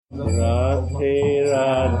Radhe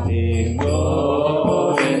Radhe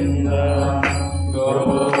Govinda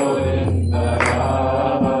Govinda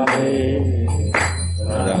Radhe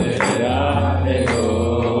Radhe Radhe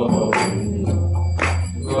Govinda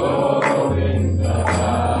Govinda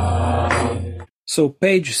Radhe. So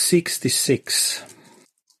page 66.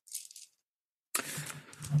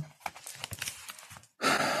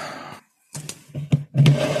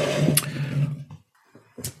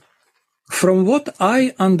 From what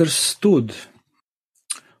I understood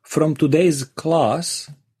from today's class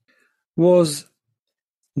was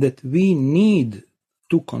that we need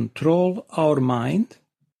to control our mind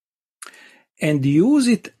and use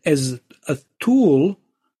it as a tool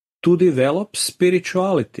to develop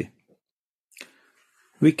spirituality.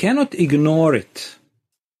 We cannot ignore it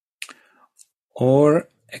or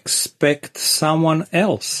expect someone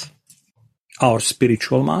else, our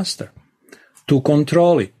spiritual master, to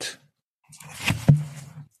control it.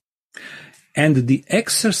 And the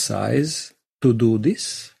exercise to do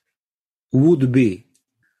this would be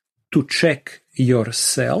to check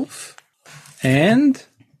yourself and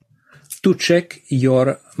to check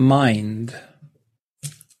your mind,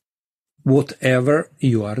 whatever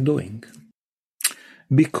you are doing.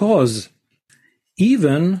 Because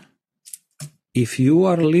even if you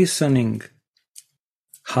are listening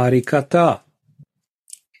Harikatha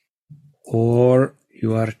or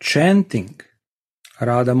you are chanting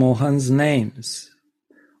Radha Mohan's names,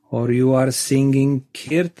 or you are singing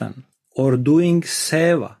Kirtan, or doing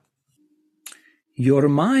Seva, your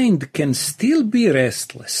mind can still be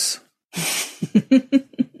restless.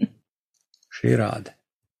 Shri Radha.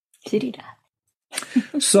 Shri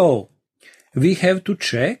Radha. So, we have to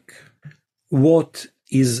check what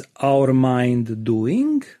is our mind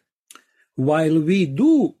doing while we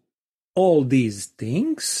do all these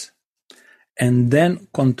things and then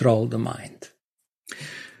control the mind.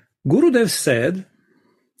 Gurudev said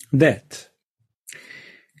that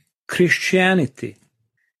Christianity,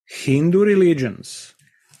 Hindu religions,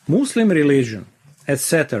 Muslim religion,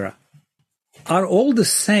 etc. are all the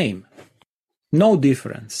same, no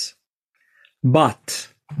difference. But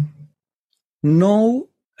no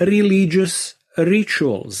religious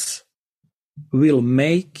rituals will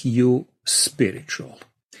make you spiritual.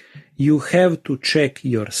 You have to check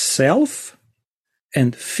yourself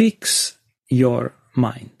and fix your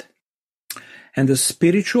mind. And the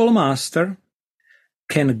spiritual master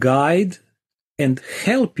can guide and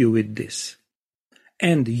help you with this.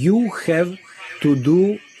 And you have to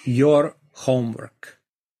do your homework.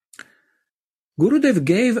 Gurudev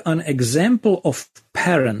gave an example of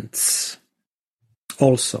parents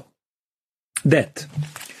also. That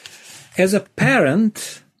as a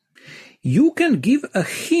parent, you can give a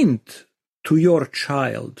hint to your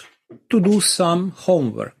child to do some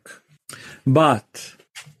homework. But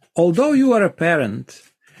although you are a parent,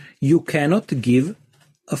 you cannot give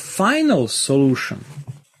a final solution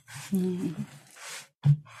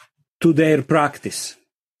to their practice.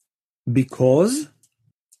 Because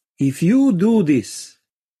if you do this,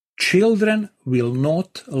 children will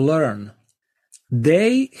not learn.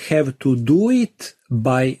 They have to do it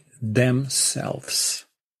by themselves.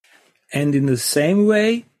 And in the same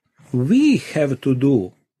way, we have to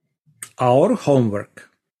do our homework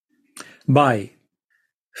by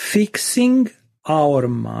fixing our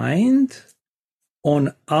mind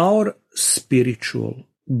on our spiritual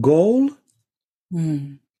goal,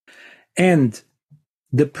 and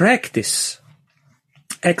the practice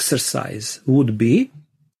exercise would be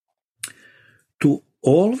to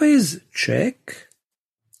always check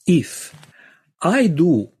if I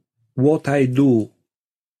do what I do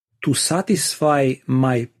to satisfy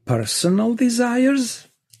my personal desires,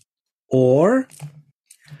 or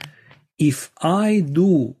if I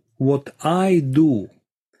do what I do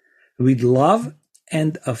with love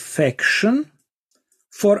and affection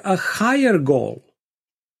for a higher goal.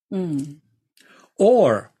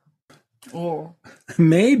 Or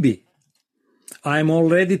maybe I'm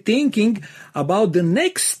already thinking about the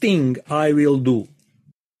next thing I will do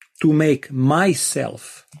to make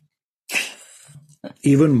myself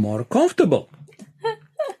even more comfortable.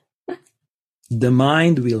 The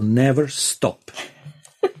mind will never stop.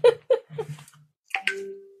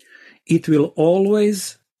 It will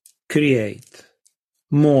always create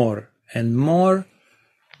more and more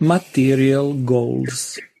material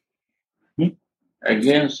goals.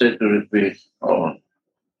 Again, say to repeat all.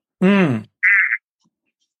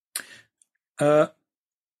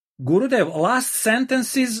 Gurudev, last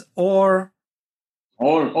sentences or?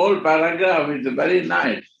 All paragraph is very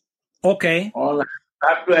nice. Okay. All I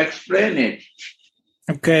have to explain it.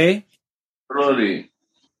 Okay. Slowly.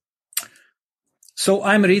 So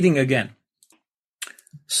I'm reading again.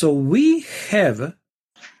 So we have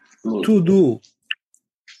to do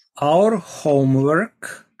our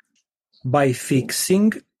homework by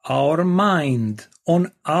fixing our mind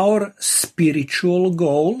on our spiritual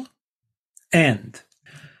goal, and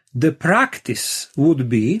the practice would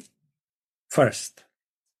be, first,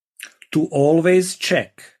 to always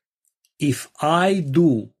check if I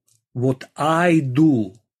do what I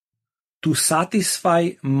do to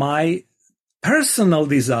satisfy my personal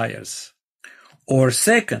desires, or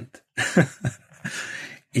second,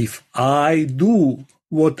 if I do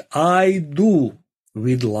what I do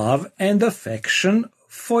with love and affection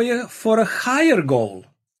for a higher goal,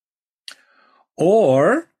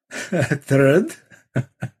 or third,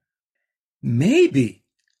 maybe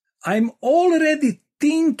I'm already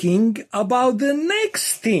thinking about the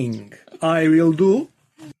next thing I will do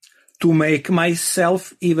to make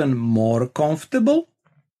myself even more comfortable.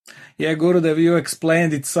 Yeah, Gurudev, you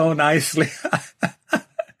explained it so nicely.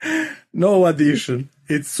 No addition.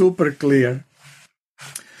 It's super clear.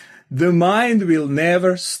 The mind will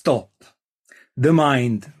never stop. The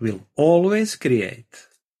mind will always create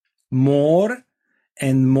more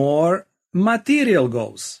and more material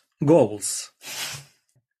goals.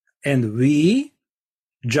 And we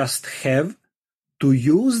just have to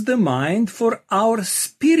use the mind for our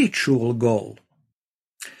spiritual goal.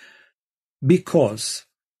 Because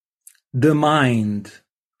the mind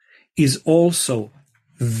is also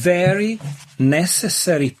very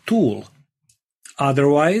necessary tool.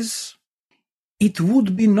 Otherwise, it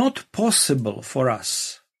would be not possible for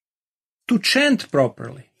us to chant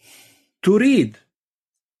properly, to read,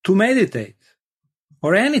 to meditate,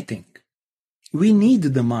 or anything. We need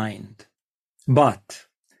the mind, but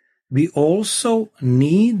we also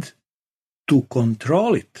need to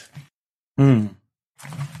control it.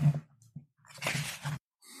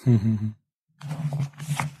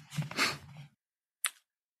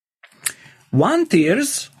 One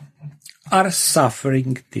tears are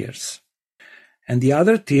suffering tears, and the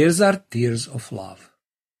other tears are tears of love.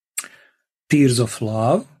 Tears of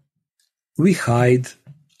love we hide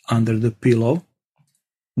under the pillow.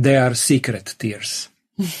 They are secret tears.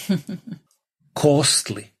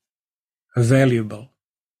 Costly, valuable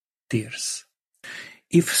tears.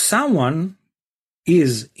 If someone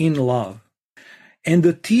is in love and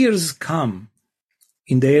the tears come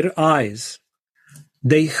in their eyes,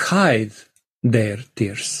 they hide their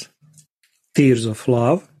tears. Tears of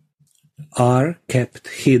love are kept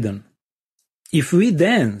hidden. If we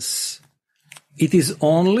dance, it is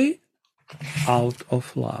only out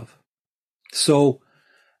of love. So,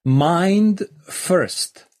 mind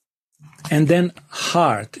first, and then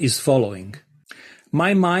heart is following.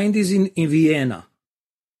 My mind is in Vienna,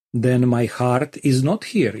 then my heart is not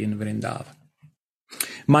here in Vrindavan.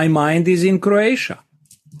 My mind is in Croatia.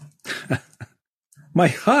 My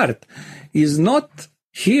heart is not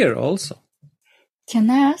here also. Can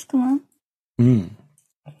I ask one?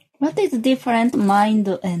 What is different mind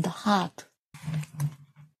and heart?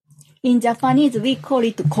 In Japanese, we call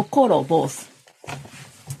it kokoro both.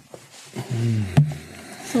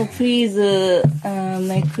 So please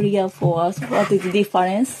make clear for us what is the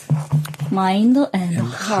difference, mind and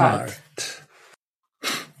heart.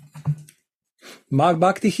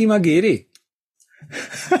 Bhakti Himagiri.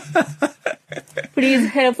 Please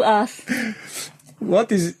help us.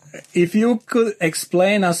 What is, if you could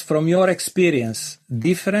explain us from your experience,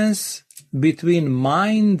 difference between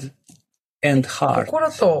mind and heart.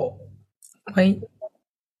 心と、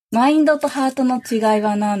マインドとハートの違い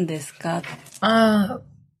は何ですか？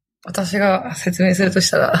私が説明すると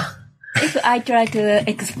したら。If I try to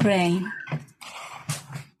explain.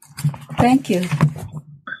 Thank you.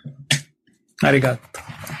 ありがとう。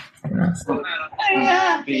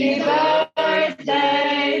Happy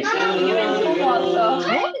birthday to you.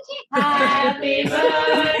 Happy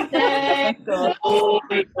birthday to you.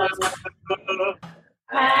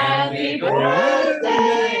 Happy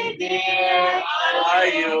birthday, dear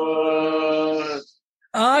Ayush.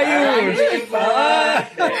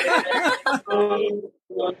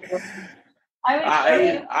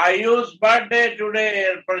 Ayush's birthday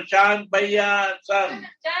today, Prashant Bhaiya's son.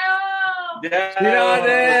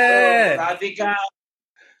 Radhika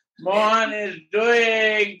Mohan is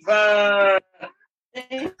doing for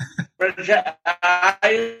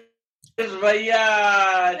Ayush Bhaiya.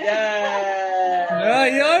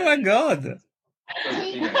 Oh my God.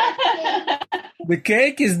 The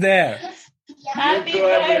cake is there. Happy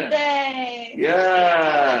birthday.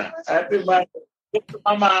 Yeah. Happy birthday,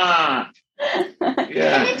 Mama.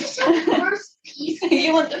 Yeah.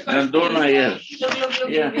 You want the first And donor, yes. Look, look, look.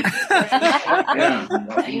 Yeah. Yeah.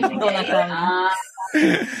 どんな感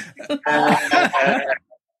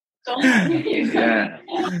Yeah.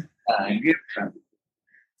 Give some.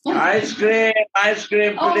 Ice cream,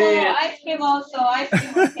 Oh, please. ice cream also. Ice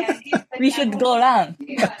cream. Okay. We should go run.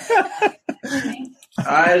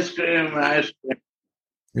 Ice cream.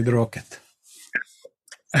 With rocket.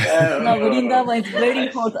 No, Vrindavan is very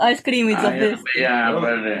hot. Ice cream is the best. Yeah,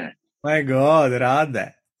 but My God,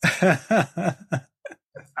 Rade.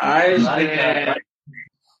 ice cream. Yeah.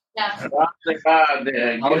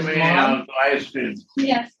 Give me also ice cream.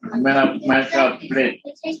 Yes. My cup, plate.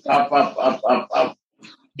 Up.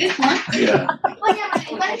 This one? Yeah.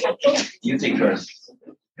 You take first.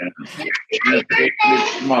 Take this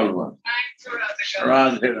small one.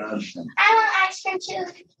 Rather. I want ice cream too.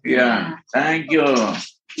 Yeah. Thank you.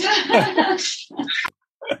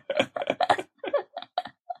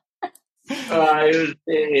 You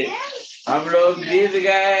say, हम लोग जीत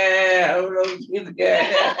गए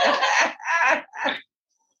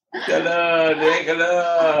चलो देख लो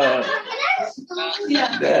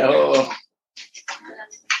देखो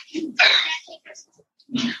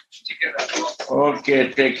Okay,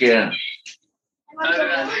 take care. Thank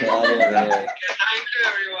you,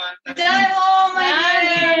 everyone. Oh my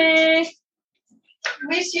goodness.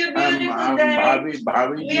 Wish you a beautiful I'm day.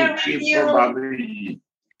 Bobby, We are with keep you. for Bobby.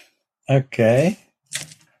 Okay.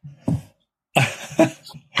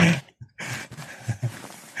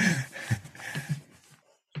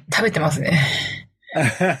 食べてますね。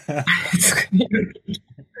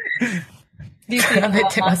食べ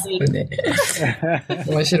てますね。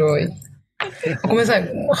面白い。ごめんなさい。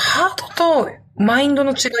ハートとマインド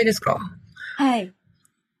の違いですか？はい。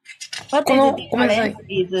What この is the ごめんなさい。 difference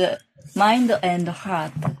is mind and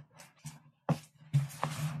heart?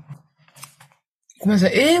 ごめんなさ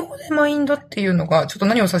い。英語でマインドっていうのが、ちょっと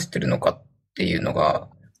何を指してるのかっていうのが、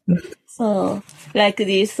そう、like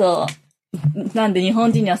this, そう。なんで日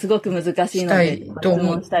本人にはすごく難しいので、したい質と思う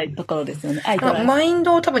問したいところですよね。マイン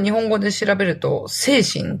ドを多分日本語で調べると、精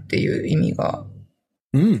神っていう意味が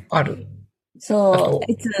ある。So,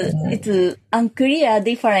 it's unclear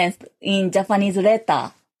difference in Japanese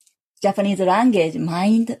letter, Japanese language,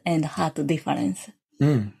 mind and heart difference.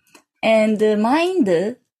 And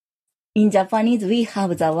mind, in Japanese, we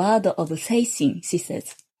have the word of seishin, she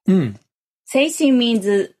says. Seishin means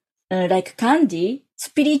like kanji,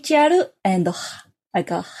 spiritual and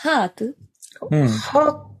like a heart. ハ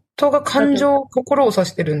ートが感情、心を指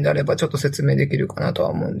してるんであればちょっと説明できるかなとは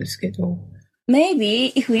思うんですけど。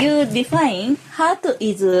Maybe if you define heart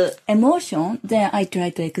is emotion, then I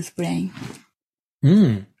try to explain.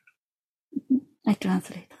 I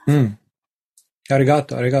translate. ありが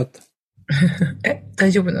とう。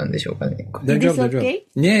大丈夫なんでしょうかね。大丈夫。Okay?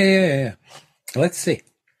 Yeah. Let's see.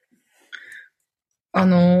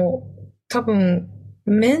 多分、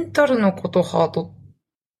メンタルのことハート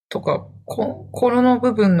とか、心の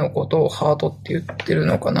部分のことをハートって言ってる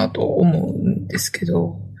のかなと思うんですけ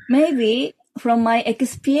ど。Maybe from my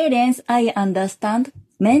experience, I understand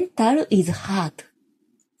mental is heart.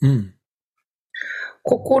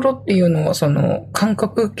 心っていうのはその感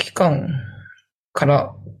覚器官か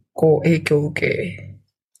らこう影響を受け。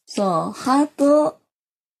So, heart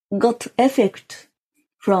got effect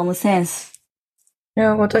from sense. い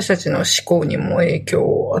や、私たちの思考にも影響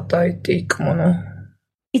を与えていくもの。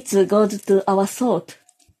It goes to our thought.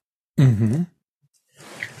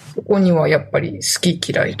 そこにはやっぱり好き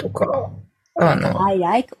嫌いとか、I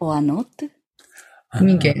like or not.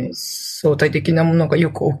 人間相対的なものが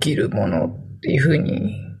よく起きるものっていうふう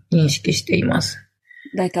に認識しています。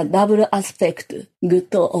Like a double aspect,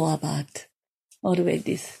 good or bad. Always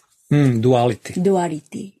this. Duality.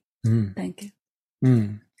 Duality. Thank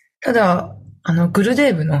you. ただ、グル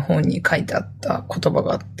デーブの本に書いてあった言葉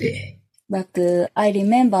があって、But I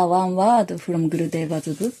remember one word from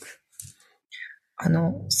Gurudeva's book.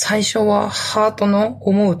 最初はハートの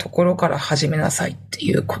思うところから始めなさいって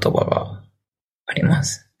いう言葉がありま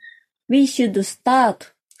す。We should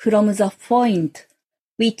start from the point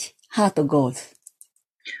which heart goes.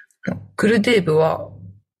 グルデーブは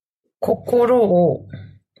心を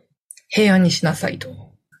平安にしなさいと。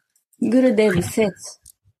Gurudev says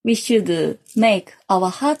we should make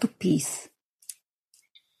our heart peace.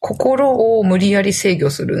 心を無理やり制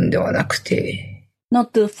御するんではなくて、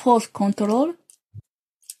Not to force control.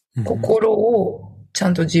 心をちゃ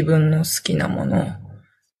んと自分の好きなもの、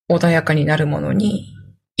穏やかになるものに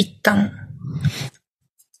一旦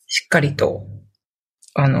しっかりと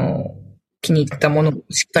気に入ったものを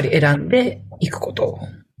しっかり選んでいくこと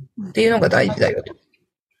っていうのが大事だよと。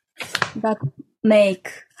that make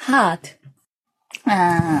heart,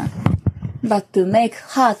 but to make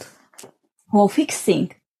heart for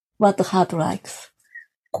fixing what heart likes.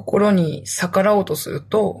 心に逆らおうとする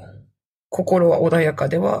と、心は穏やか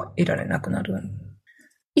ではいられなくなる。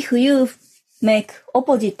If you make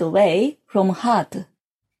opposite way from heart,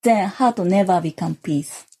 then heart never become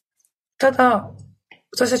peace. ただ、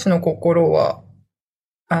私たちの心は、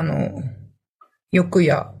欲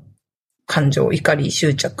や感情、怒り、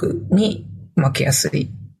執着に負けやすい。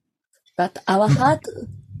But our heart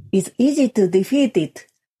is easy to defeat it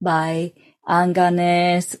by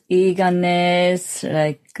angerness, eagerness,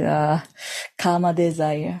 like karma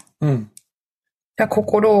desire.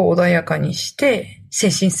 心を穏やかにして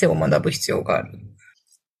精神性を学ぶ必要がある。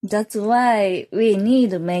That's why we need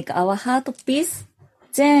to make our heart peace,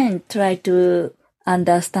 then try to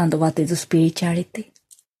understand what is spirituality.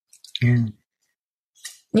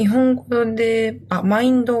 日本語で、マ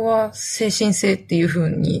インドは精神性っていう風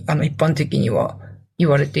に、一般的には言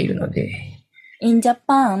われているので。In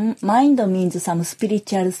Japan, mind means some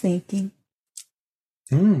spiritual thinking.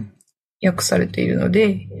 訳されているの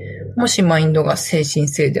で、もしマインドが精神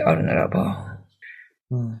性であるならば。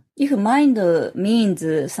If mind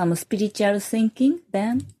means some spiritual thinking,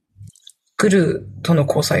 then? グルーとの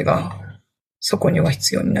交際がそこには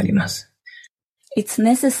必要になります。It's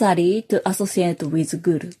necessary to associate with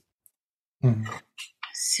Guru.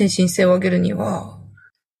 精神性を上げるには、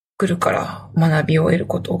グルから学びを得る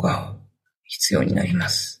ことが必要になりま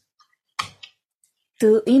す。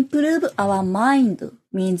To improve our mind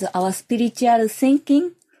means our spiritual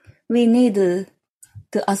thinking. We need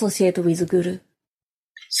to associate with Guru.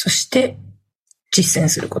 そして実践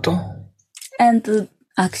すること。And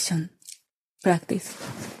action, practice.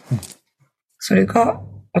 それが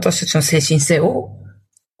私たちの精神性を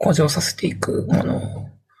向上させていくもの。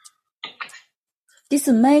This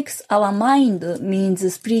makes our mind means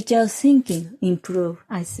spiritual thinking improve,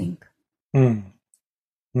 I think.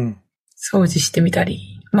 掃除してみた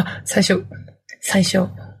り。最初、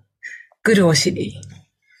グルを知り、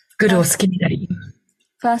グルを好きになり。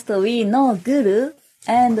First, we know Guru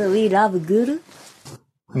and we love Guru.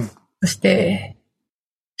 そして、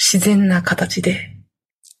自然な形で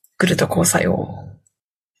グルと交際を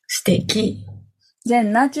していき。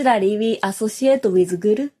Then naturally we associate with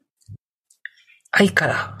Guru. 愛か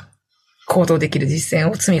ら行動できる実践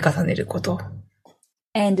を積み重ねること。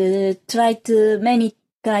And try to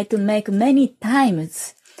make many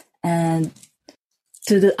times and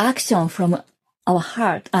to do action from our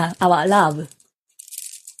heart, our love.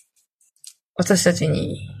 私たち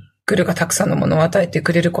にグルがたくさんのものを与えて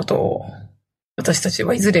くれることを私たち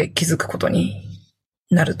はいずれ気づくことに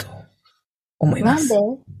なると思います。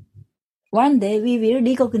One day we will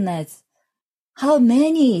recognize how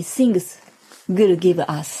many things Guru give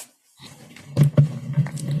us.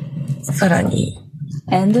 さらに、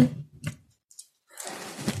And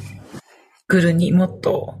グルにもっ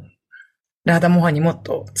と、ラーダモハにもっ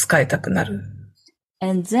と使いたくなる。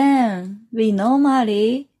And then we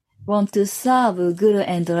normally want to serve Guru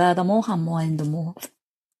and Radha Mohan more and more.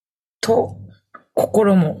 と、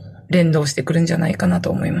心も連動してくるんじゃないかなと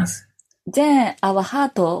思います。Then our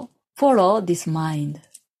heart will follow this mind.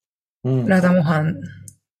 ラーダモハン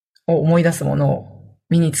を思い出すものを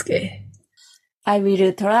身につけ、I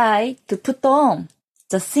will try to put on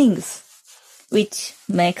the things which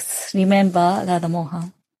makes remember Radha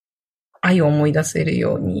Mohan. 愛を思い出せる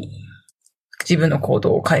ように自分の行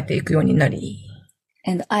動を変えていくようになり、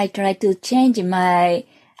And I try to change my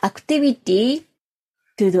activity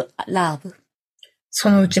to the love. そ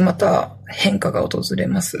のうちまた変化が訪れ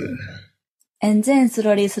ます。And then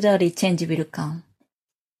slowly change will come.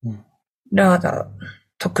 ラーダ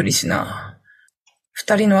とクリシュナ、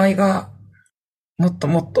二人の愛がもっと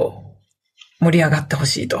もっと盛り上がってほ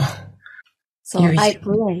しいと。So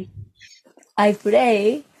I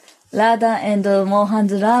pray Radha and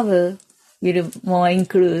Mohan's love will more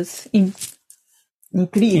increase.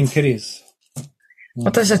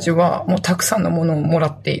 私たちはもうたくさんのものをもら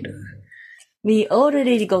っている。We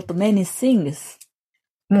already got many things.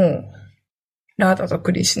 もう、ラーダと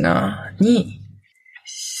クリシュナに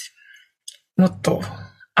もっと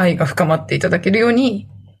愛が深まっていただけるように、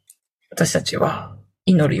私たちは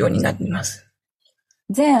祈るようになります。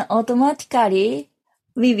Then automatically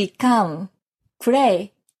we become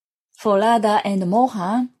pray for Radha and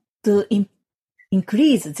Mohan to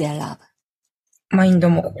increase their love. マインド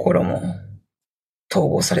も心も統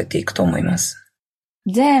合されていくと思います。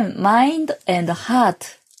Then mind and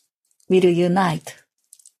heart will unite.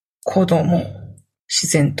 行動も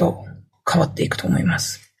自然と変わっていくと思いま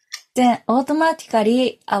す。then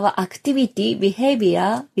automatically our activity,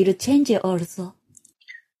 behavior will change also.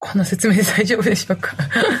 この説明で大丈夫でしょうか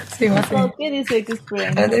すいません。Okay, this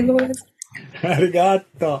explain. ありがとうございます。ありが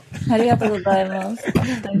とう。ありがとうございます。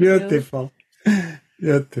Beautiful.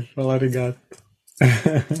 Beautiful. ありがとう。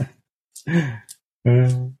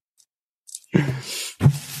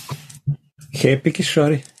Happy,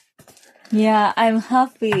 Kishori? Yeah, I'm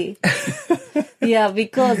happy. Yeah,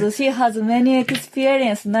 because she has many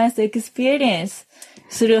experience, nice experience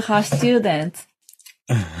through her students.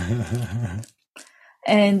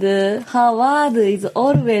 And her word is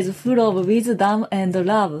always full of wisdom and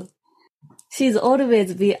love. She's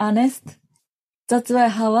always be honest. That's why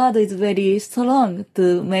her word is very strong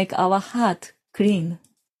to make our heart clean.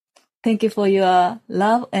 Thank you for your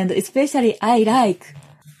love, and especially I like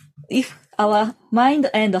if our mind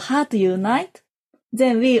and heart unite,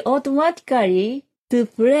 then we automatically to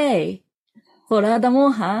pray for Radha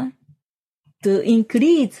Mohan to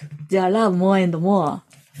increase their love more and more.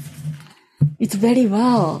 It's very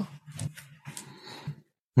wow.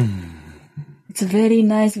 It's a very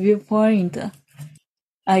nice viewpoint.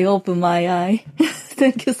 I open my eye.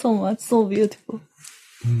 Thank you so much. So beautiful.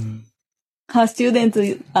 Her students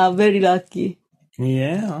are very lucky.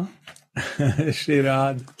 Yeah.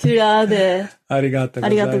 Shirad. ありがと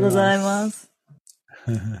うございます。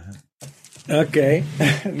Okay.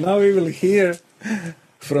 Now we will hear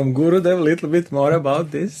from Gurudev a little bit more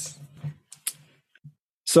about this.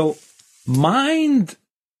 So, mind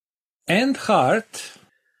and heart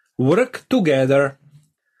work together.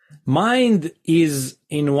 Mind is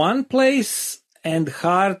in one place and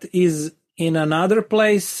heart is in another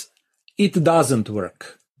place. It doesn't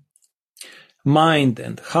work. Mind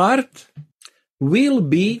and heart will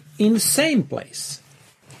be in same place.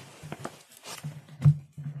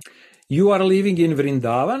 You are living in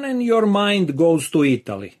Vrindavan and your mind goes to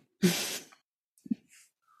Italy.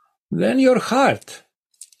 Then your heart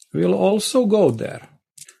will also go there.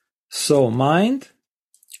 So mind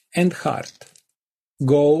and heart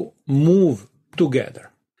move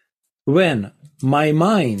together. When my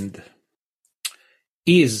mind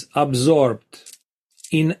is absorbed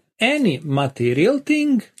in any material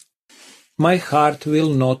thing, my heart will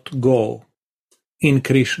not go in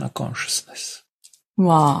Krishna consciousness.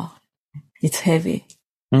 Wow, it's heavy.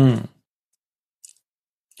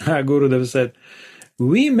 Gurudev said,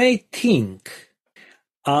 we may think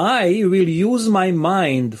I will use my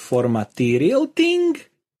mind for material thing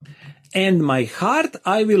and my heart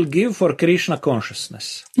I will give for Krishna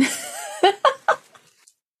consciousness.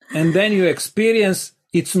 And then you experience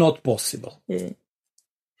it's not possible. Yeah.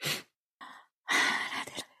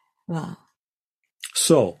 Wow.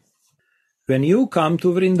 So, when you come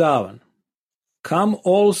to Vrindavan, come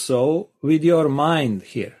also with your mind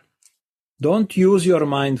here. Don't use your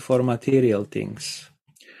mind for material things.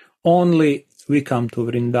 Only we come to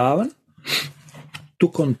Vrindavan to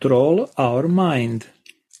control our mind.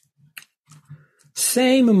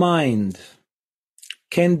 Same mind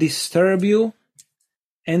can disturb you,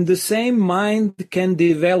 and the same mind can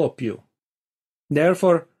develop you.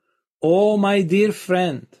 Therefore, oh my dear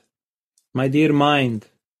friend, my dear mind,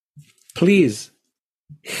 please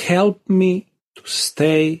help me to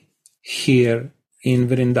stay here in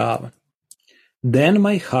Vrindavan. Then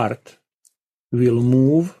my heart will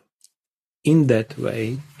move in that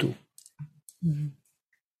way too.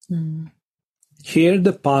 Here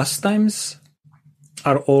the pastimes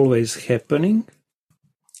are always happening.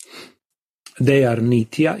 They are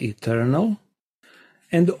nitya, eternal.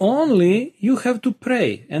 And only you have to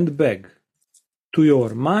pray and beg to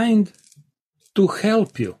your mind to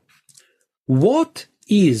help you. What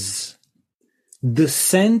is the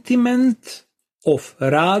sentiment of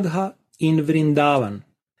Radha in Vrindavan?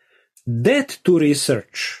 That to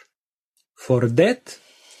research. For that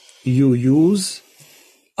you use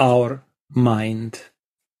our mind.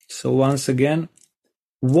 So once again,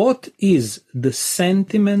 what is the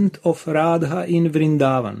sentiment of Radha in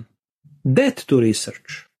Vrindavan? That to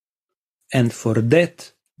research. And for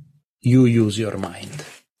that you use your mind.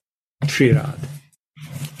 Shri Radha.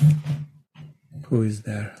 Who is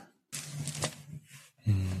there?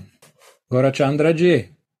 Gaurachandra ji.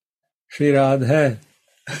 Shri Radha.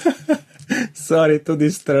 Sorry to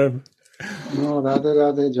disturb. No, Radha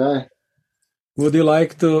Radha Jai. Would you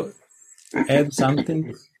like to add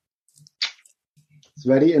something? It's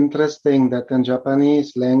very interesting that in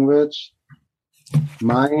Japanese language,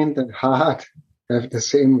 mind and heart have the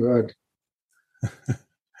same word.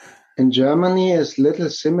 In Germany, it's little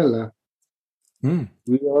similar.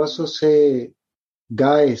 We also say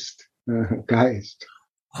Geist. Geist.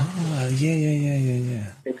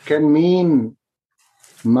 Yeah. It can mean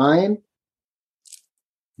mind,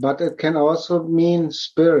 but it can also mean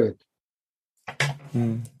spirit.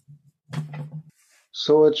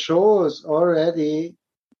 So it shows already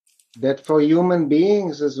that for human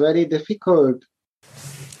beings it's very difficult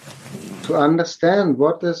to understand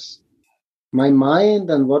what is my mind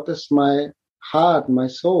and what is my heart, my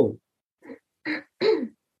soul.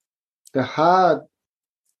 The heart,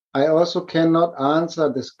 I also cannot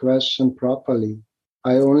answer this question properly.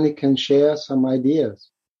 I only can share some ideas.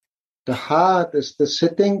 The heart is the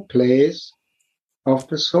sitting place of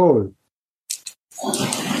the soul.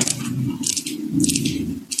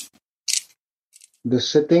 The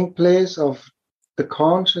sitting place of the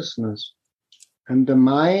consciousness. And the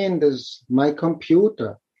mind is my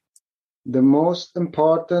computer, the most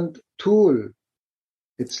important tool.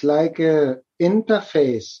 It's like an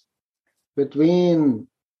interface between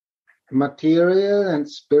material and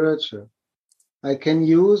spiritual. I can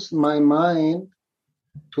use my mind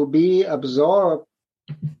to be absorbed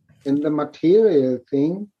in the material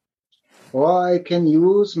thing, or I can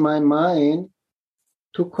use my mind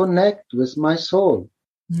to connect with my soul.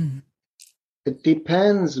 It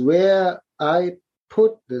depends where I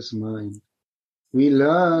put this mind. We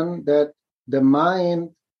learn that the mind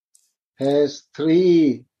has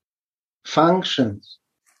 3 functions: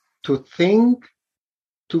 to think,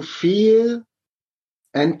 to feel,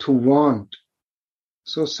 and to want.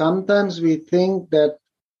 So sometimes we think that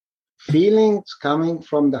feelings coming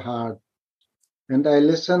from the heart. And I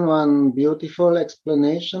listened one beautiful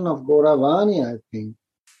explanation of Gauravani, I think.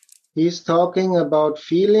 He's talking about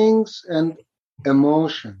feelings and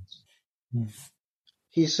emotions.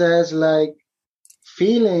 He says, like,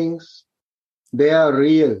 feelings, they are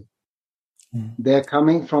real. They're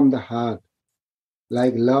coming from the heart,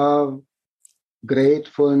 like love,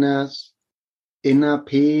 gratefulness, inner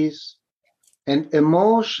peace. And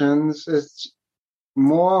emotions is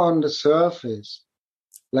more on the surface,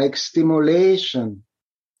 like stimulation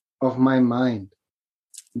of my mind.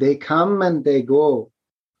 They come and they go,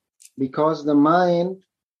 because the mind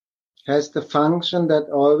has the function that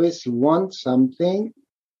always wants something,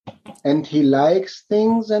 and he likes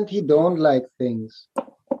things and he don't like things.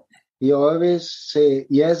 He always say,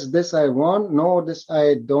 yes, this I want, no, this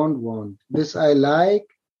I don't want. This I like,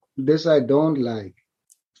 this I don't like.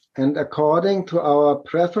 And according to our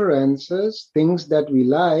preferences, things that we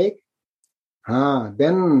like,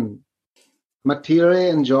 then material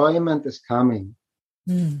enjoyment is coming.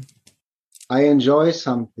 I enjoy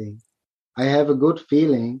something. I have a good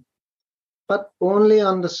feeling, but only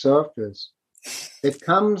on the surface. It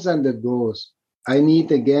comes and it goes. I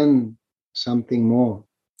need again something more.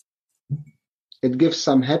 It gives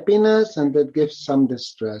some happiness and it gives some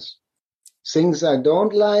distress. Things I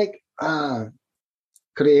don't like,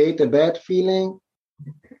 create a bad feeling.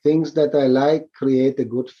 Things that I like create a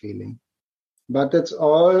good feeling. But it's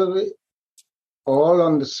all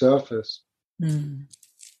on the surface.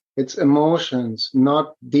 It's emotions,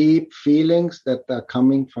 not deep feelings that are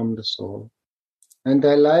coming from the soul. And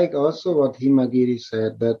I like also what Himagiri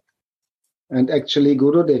said, that, and actually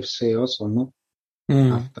Gurudev say also, no?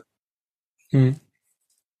 After.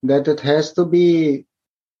 That it has to be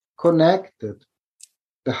connected,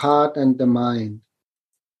 the heart and the mind.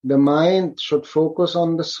 The mind should focus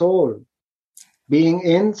on the soul, being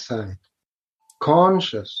inside,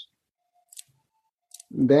 conscious.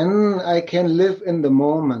 Then I can live in the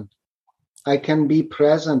moment. I can be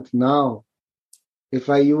present now. If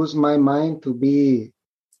I use my mind to be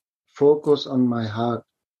focused on my heart.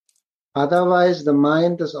 Otherwise, the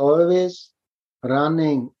mind is always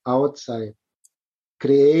running outside,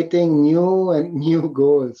 creating new and new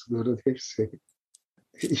goals, Gurudev said.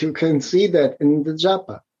 You can see that in the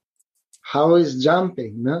japa. How is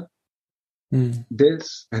jumping, no?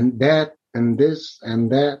 This and that and this and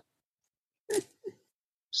that.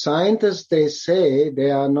 Scientists, they say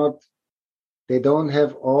they don't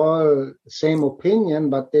have all the same opinion,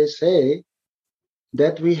 but they say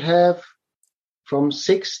that we have from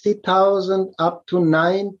 60,000 up to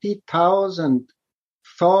 90,000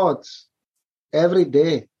 thoughts every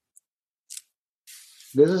day.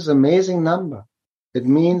 This is an amazing number. It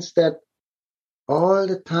means that all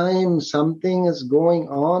the time something is going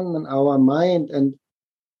on in our mind and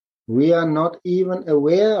we are not even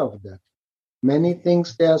aware of that. Many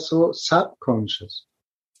things, they are so subconscious.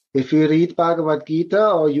 If you read Bhagavad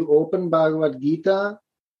Gita or you open Bhagavad Gita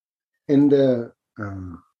in the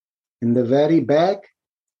very back,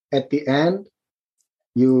 at the end,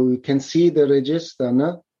 you can see the register,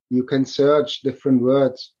 no? You can search different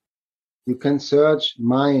words. You can search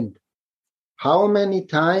mind. How many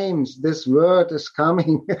times this word is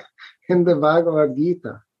coming in the Bhagavad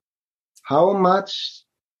Gita? How much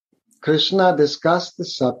Krishna discussed the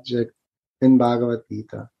subject in Bhagavad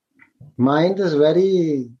Gita. Mind is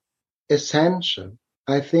very essential.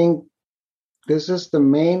 I think this is the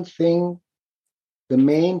main thing, the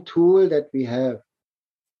main tool that we have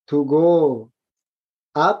to go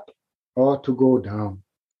up or to go down.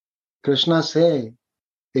 Krishna say,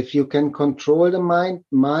 if you can control the mind,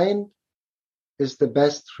 mind is the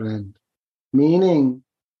best friend. Meaning,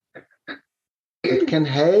 it can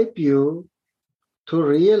help you to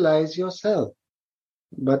realize yourself.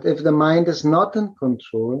 But if the mind is not in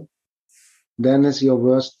control, then it's your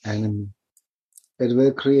worst enemy. It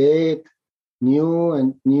will create new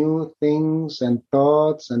and new things and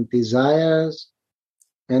thoughts and desires,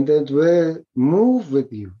 and it will move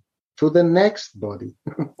with you to the next body.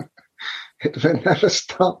 It will never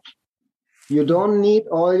stop. You don't need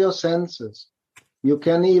all your senses. You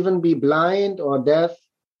can even be blind or deaf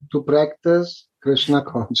to practice Krishna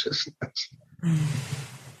consciousness.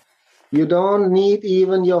 You don't need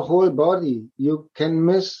even your whole body. You can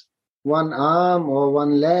miss one arm or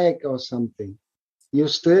one leg or something. You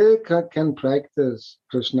still can practice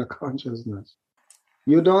Krishna consciousness.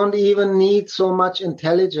 You don't even need so much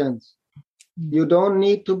intelligence. You don't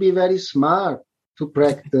need to be very smart to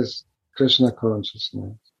practice Krishna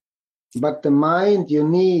consciousness. But the mind you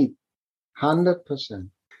need 100%.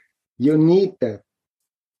 You need that.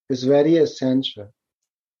 It's very essential.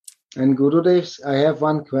 And Gurudev, I have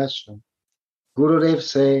one question. Gurudev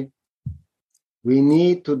say, we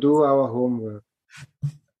need to do our homework.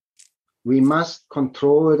 We must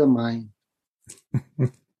control the mind.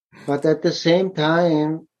 But at the same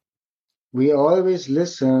time, we always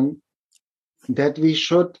listen that we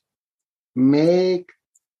should make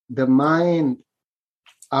the mind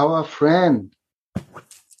our friend.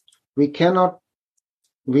 We cannot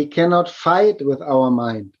fight with our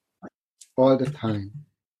mind all the time.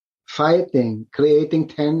 Fighting, creating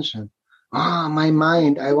tension. My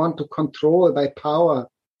mind, I want to control by power.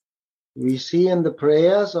 We see in the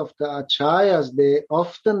prayers of the acharyas, they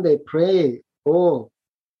often pray, oh,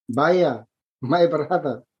 Bhaya, my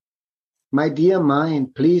brother, my dear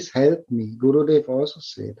mind, please help me. Gurudev also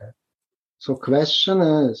say that. So question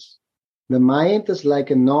is, the mind is like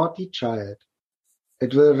a naughty child.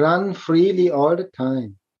 It will run freely all the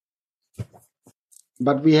time.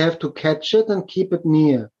 But we have to catch it and keep it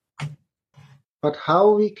near. But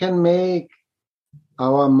how we can make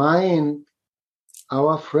our mind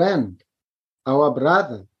our friend, our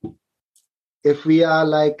brother, if we are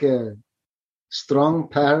like a strong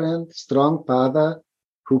parent, strong father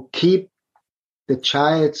who keep the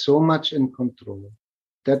child so much in control?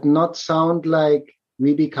 That not sound like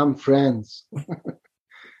we become friends.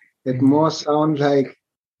 It more sound like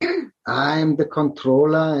I'm the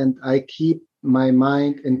controller and I keep my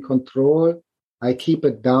mind in control. I keep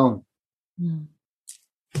it down. Mm.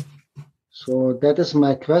 So that is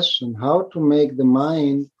my question. How to make the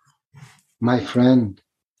mind my friend,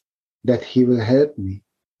 that he will help me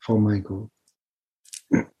for my goal.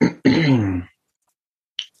 Radhe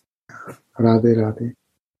Radhe.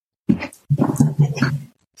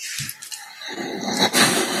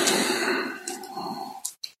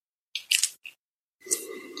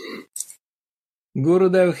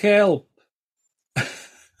 Gurudev, help.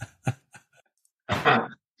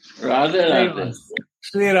 Radhe Radhe.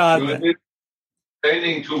 Shri Radhe.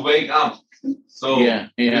 Training to wake up. So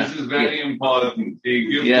this is very important.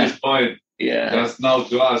 He gives this point just now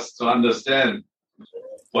to us to understand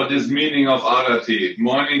what is meaning of Arati.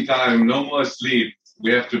 Morning time, no more sleep.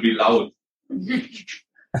 We have to be loud.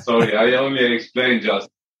 Sorry, I only explained just.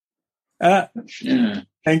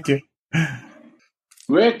 Thank you.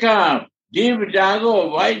 Wake up. Jiva Jago.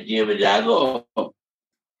 Why Jiva Jago?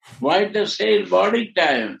 Why the same body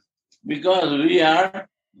time? Because we are,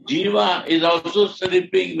 Jiva is also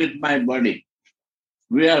sleeping with my body.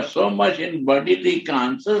 We are so much in bodily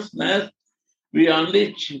consciousness, we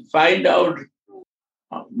only find out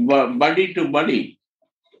body to body.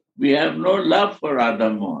 We have no love for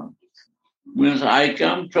Radha-Mohan. Means I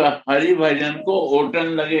come to Hari Bhajan ko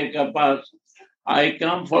otan lage kapas. I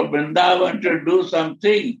come for Vrindavan to do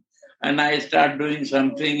something and I start doing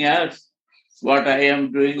something else. What I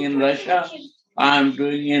am doing in Russia, I am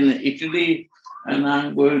doing in Italy, and I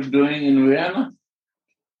am doing in Vienna.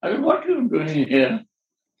 I mean, what are you doing here?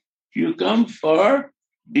 You come for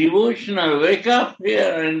devotional, wake up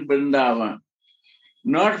here in Vrindavan.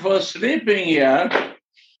 Not for sleeping here.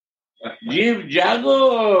 Jiv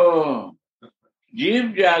Jago.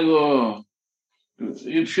 Jiv Jago.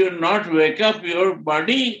 If you not wake up your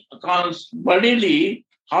body bodily,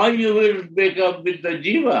 how you will wake up with the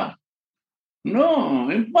Jiva? No,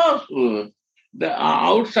 impossible. The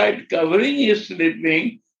outside covering is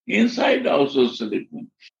sleeping, inside also sleeping.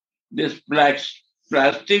 This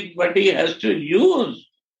plastic body has to use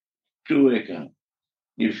to wake up.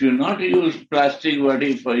 If you not use plastic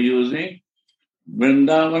body for using,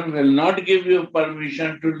 Vrindavan will not give you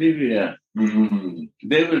permission to live here. Mm-hmm.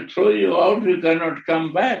 They will throw you out, you cannot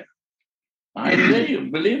come back. I say you,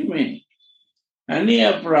 believe me. Any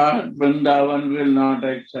aparad, Vrindavan will not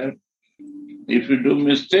accept. If you do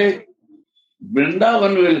mistake,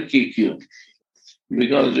 Vrindavan will kick you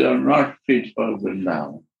because you are not fit for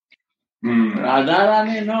Vrindavan.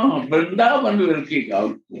 Radharani, no, Vrindavan will kick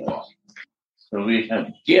out. So we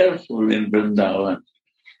have careful in Vrindavan.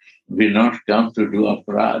 We not come to do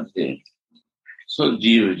aparad there. So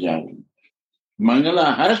Jiva Jagan.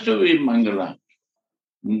 Mangala has to be Mangala.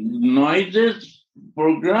 Noises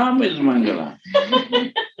program is Mangala.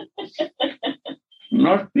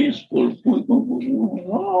 Not peaceful.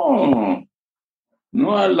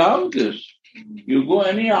 No, allow this. You go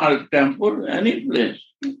any art temple, any place.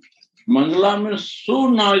 Mangala means so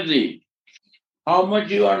noisy. How much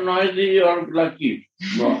you are noisy, you are lucky.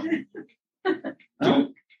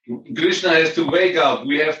 Krishna has to wake up.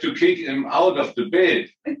 We have to kick him out of the bed.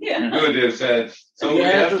 Yeah. Buddha said. So we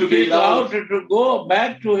have to be loud to go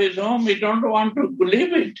back to his home. He don't want to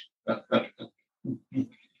believe it.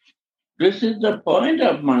 This is the point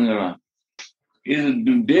of Mangala.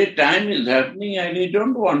 Daytime is happening and he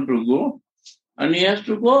don't want to go. And he has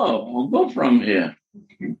to go from here.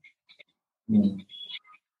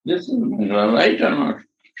 This is Mangala, right or not?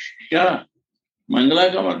 Yeah.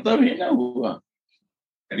 Mangala ka matlab hi na hua.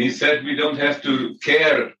 And he said we don't have to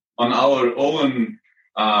care on our own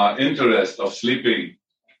interest of sleeping.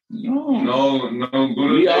 No,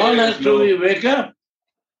 Guru. We all have to wake up.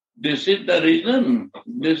 This is the reason.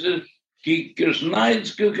 This is Krishna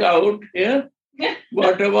is kicked out here.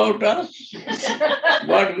 What about us?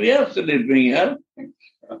 What we are sleeping here?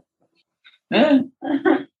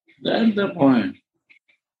 That's the point.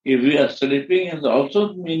 If we are sleeping, is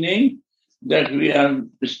also meaning that we are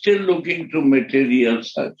still looking to material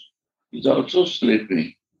search. It's also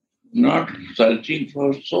sleeping, not searching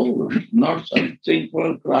for soul, not searching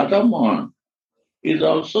for Radhamohan. It's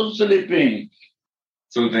also sleeping.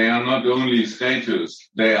 So they are not only status,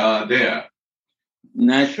 they are there.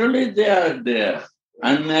 Naturally they are there.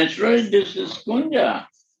 Unnaturally this is Kunja.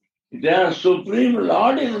 Their Supreme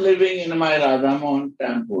Lord is living in my Radhamohan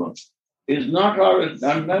temple. He's not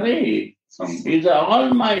ordinary. He's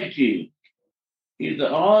almighty. He's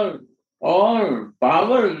all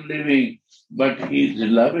power living, but he's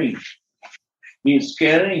loving. He's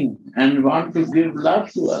caring and want to give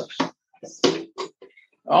love to us.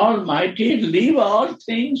 Almighty, leave all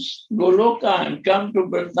things, Goloka, and come to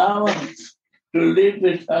Vrindavan to live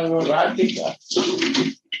with our Radhika.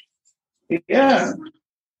 Yeah,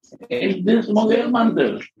 in this Mughal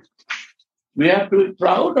Mandir. We have to be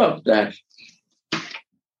proud of that.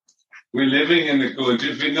 We're living in the Kunj.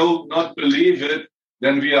 If we not believe it,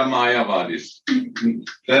 then we are Mayavadis.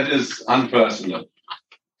 That is unpersonal.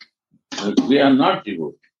 But we are not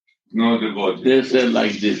devotees. No devotees. They say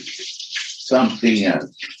like this, something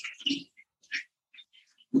else.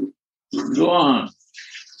 Go on.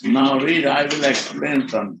 Now read, I will explain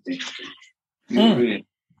something.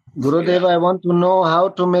 Gurudev, I want to know how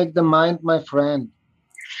to make the mind my friend.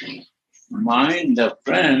 Mind the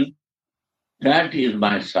friend, that is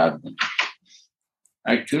my sadhana.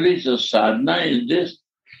 Actually, the sadhana is this,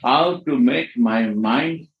 how to make my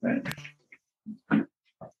mind friend.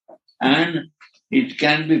 And it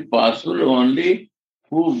can be possible only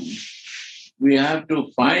we have to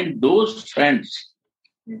find those friends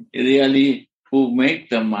really who make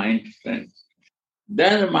the mind friend.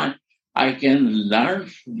 Then I can learn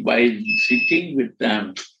by sitting with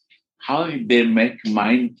them how they make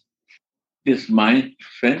this mind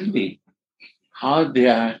friendly. How they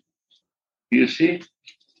are, you see,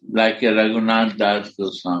 like a Raghunath Das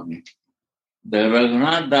Goswami. The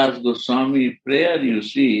Raghunath Das Goswami prayer, you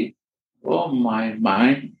see, oh my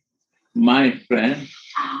mind, my friend.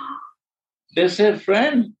 They say,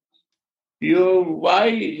 friend, why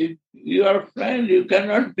you are friend? You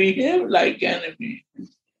cannot behave like enemy.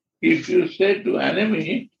 If you say to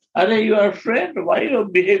enemy, Are you are friend, why you are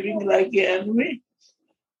behaving like an enemy?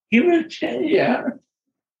 He will change, yeah.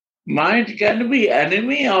 Mind can be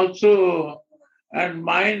enemy also, and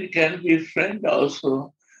mind can be friend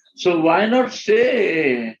also. So why not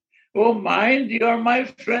say, oh mind, you are my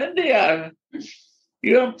friend here.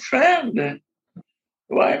 You are friend.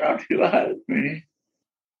 Why not you help me?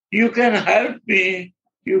 You can help me.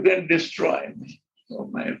 You can destroy me. Oh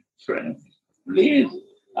my friend, please,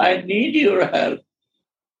 I need your help.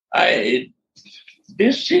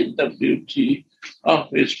 This is the beauty of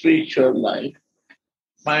spiritual life,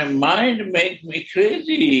 my mind makes me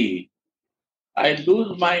crazy. I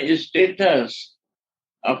lose my status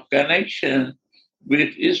of connection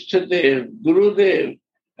with Ishtadev, Gurudev,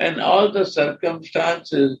 and all the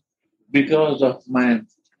circumstances because of my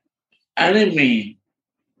enemy.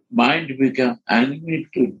 Mind becomes enemy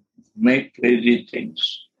to make crazy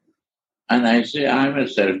things. And I say, I'm a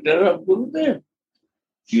servitor of Gurudev.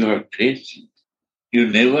 You are crazy. You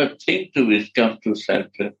never think to come to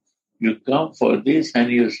servitor. You come for this and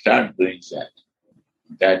you start doing that.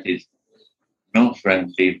 That is no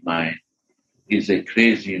friendly mind. It's a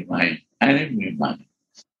crazy mind, enemy mind.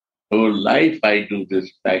 Whole life I do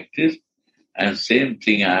this practice and same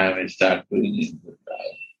thing I am start doing in the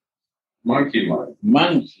life. Monkey mind.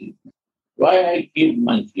 Monkey. Why I keep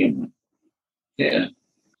monkey mind? Yeah.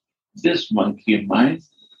 This monkey mind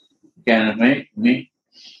can make me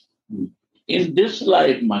in this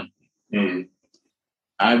life monkey. Mm-hmm.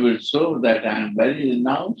 I will show that I am very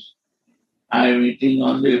renounced. I am eating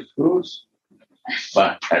only fruits,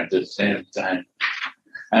 but at the same time,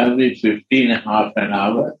 every half an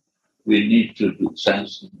hour, we need to do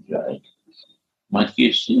sense enjoy.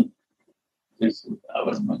 Monkey see, this is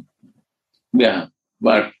our monkey. Yeah,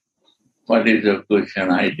 but what is the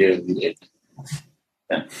question I deviate?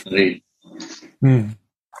 Read.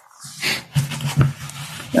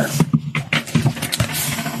 Yeah.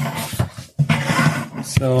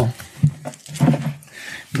 So,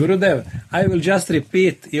 Gurudev, I will just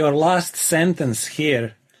repeat your last sentence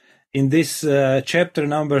here in this chapter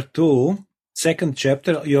number 2, second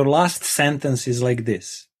chapter. Your last sentence is like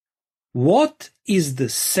this. What is the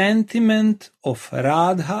sentiment of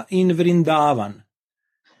Radha in Vrindavan?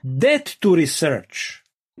 That to research.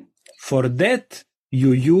 For that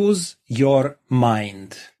you use your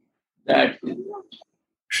mind. That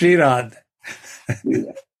Shri Radha.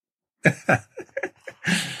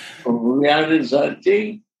 We are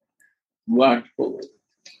researching what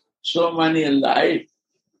so many life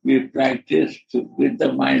we practice with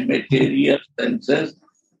the mind material senses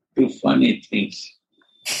to funny things.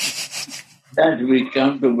 That we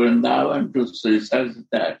come to Vrindavan to research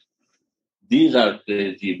that. These are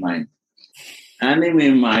crazy minds.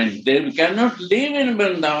 Enemy mind. They cannot live in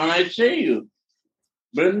Vrindavan, I say you.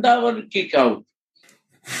 Vrindavan kick out.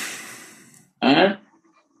 And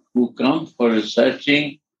who come for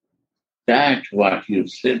researching that what you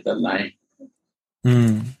said the line.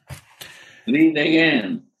 Read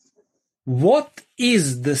again. What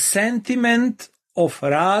is the sentiment of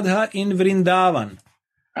Radha in Vrindavan?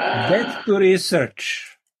 That to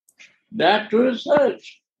research. That to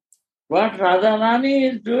research. What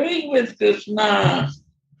Radharani is doing with Krishna.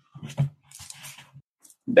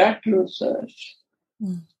 That to research.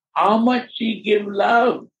 How much she give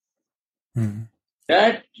love.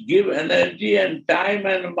 That give energy and time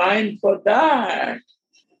and mind for that.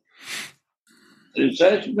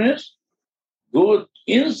 Research means go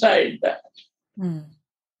inside that.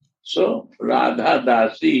 So Radha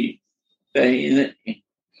Dasi, evidently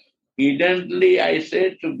I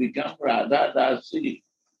say to become Radha Dasi.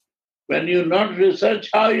 When you not research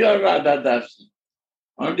how you are Radha Dasi,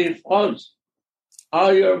 only false. How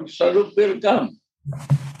your Sarup will come.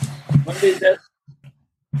 Only that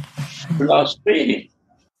philosophy,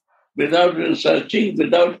 without researching,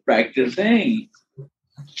 without practicing,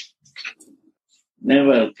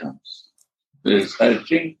 never comes.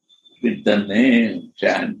 Researching with the name,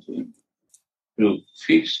 chanting, to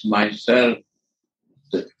fix myself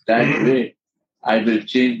that way, I will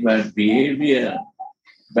change my behavior,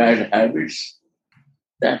 bad habits.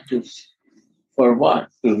 That is for what?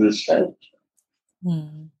 To research.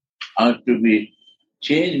 Or to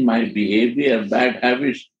change my behavior, bad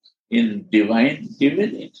habits in divine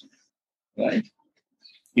divinity. Right?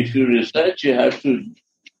 If you research, you have to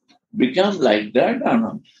become like that or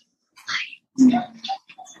not? Yeah.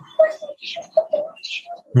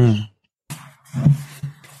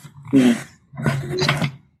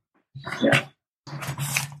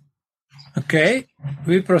 Okay,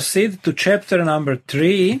 we proceed to chapter number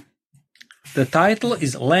 3. The title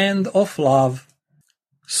is Land of Love.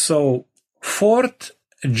 So, 4th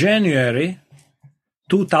January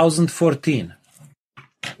 2014.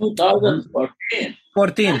 2014?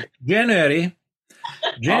 14.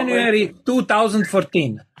 January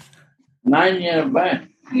 2014. 9 years back.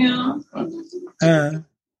 Yeah.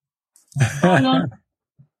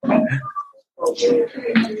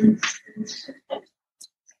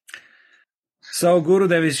 So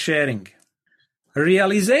Gurudev is sharing.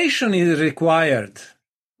 Realization is required.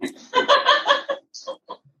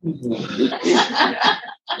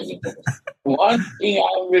 One thing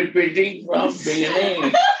I'm repeating from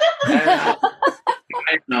beginning.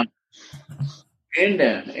 No.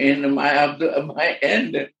 In my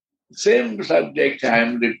end, same subject I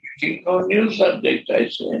am repeating, no new subject I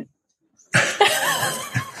say.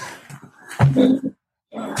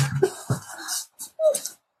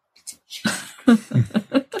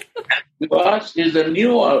 Because is the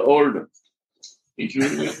new or old? It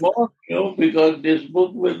will be more new because this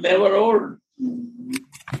book will never old.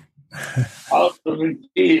 How to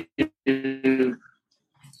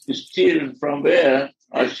steal from where?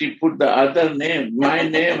 Or she put the other name, my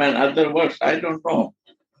name and other words, I don't know.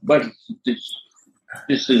 But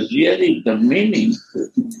this is really the meaning.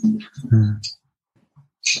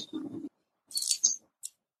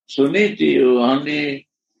 Suniti, you only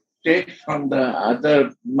take from the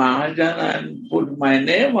other Mahajana and put my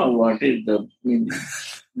name, or what is the meaning?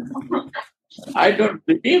 I don't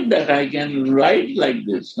believe that I can write like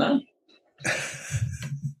this. Huh?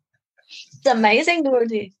 It's amazing,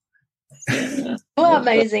 Guruji. Yeah. So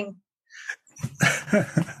amazing.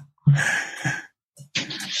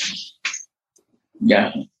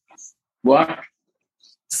 Yeah. What?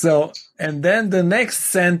 So, and then the next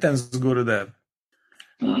sentence, Gurudev.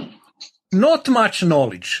 Not much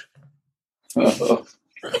knowledge. Oh.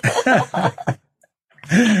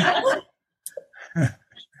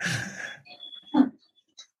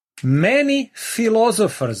 Many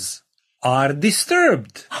philosophers are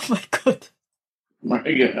disturbed. Oh my God. My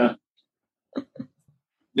God.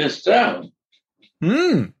 Disturbed.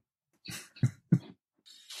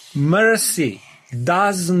 Mercy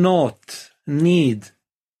does not need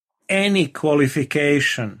any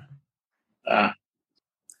qualification.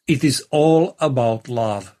 It is all about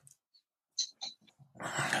love.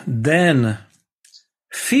 Then,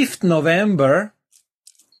 5th November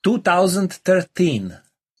 2013,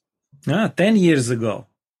 10 years ago,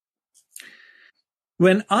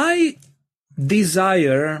 when I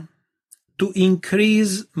desire to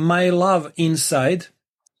increase my love inside,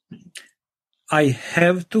 I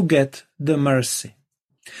have to get the mercy.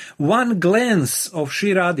 One glance of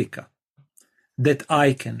Sri Radhika that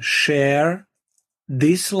I can share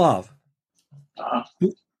this love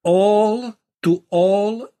to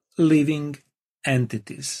all living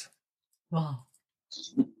entities. Wow.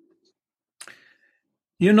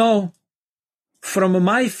 You know, from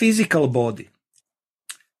my physical body,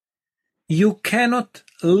 you cannot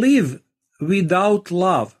live without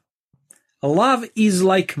love. Love is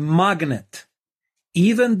like magnet,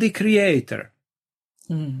 even the creator.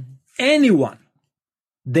 Anyone,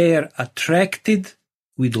 they're attracted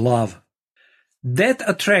with love. That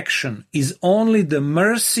attraction is only the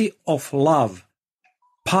mercy of love.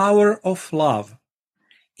 Power of love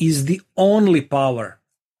is the only power,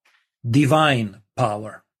 divine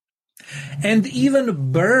power. And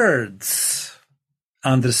even birds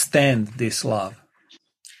understand this love.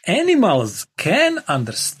 Animals can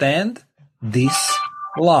understand this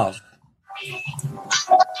love.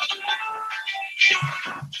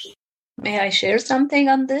 May I share something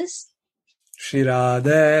on this? Shri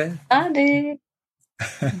Radhe. Radhe.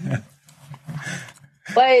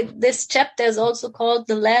 Why this chapter is also called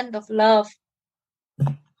the Land of Love.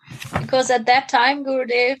 Because at that time,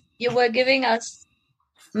 Gurudev, you were giving us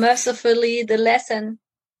mercifully the lesson.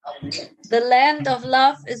 The land of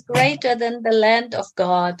love is greater than the land of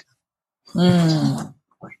God.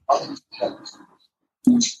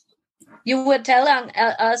 You were telling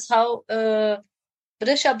us how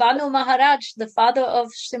Vrishabhanu Maharaj, the father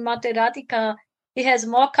of Srimati Radhika, he has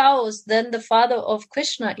more cows than the father of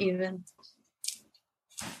Krishna even.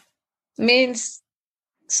 Means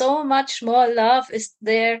so much more love is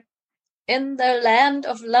there in the land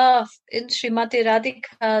of love, in Srimati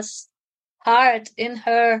Radhika's heart, in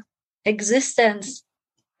her existence,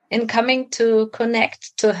 in coming to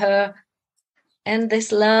connect to her. And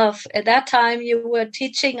this love, at that time you were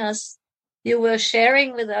teaching us, you were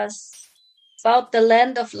sharing with us about the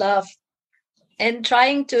land of love and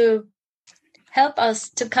trying to help us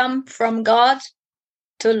to come from God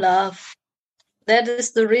to love. That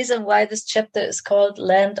is the reason why this chapter is called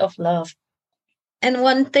Land of Love. And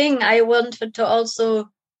one thing I wanted to also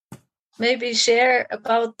maybe share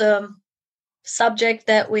about the subject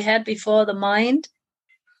that we had before, the mind.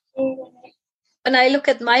 When I look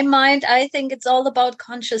at my mind, I think it's all about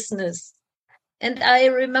consciousness. And I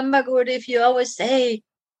remember, Gurudev, you always say,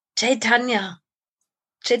 Chaitanya.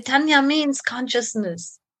 Chaitanya means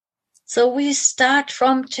consciousness. So we start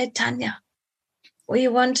from Chaitanya. We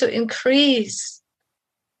want to increase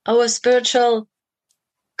our spiritual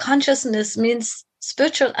consciousness, means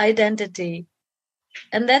spiritual identity.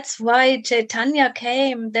 And that's why Chaitanya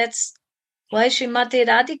came. That's why Srimati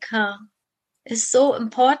Radhika is so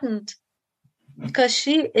important. Because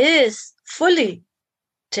she is fully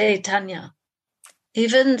Chaitanya.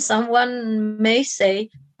 Even someone may say,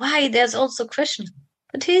 why, there's also Krishna.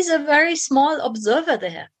 But he's a very small observer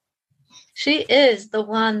there. She is the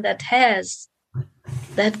one that has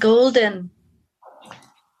that golden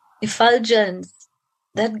effulgence,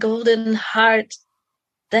 that golden heart,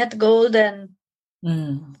 that golden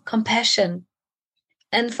compassion.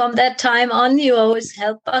 And from that time on, you always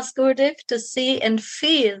help us, Gurudev, to see and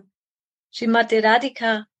feel Srimati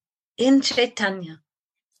Radhika in Chaitanya.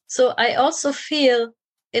 So I also feel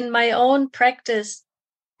in my own practice,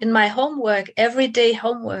 in my homework, everyday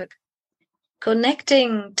homework,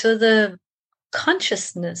 connecting to the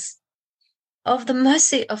consciousness of the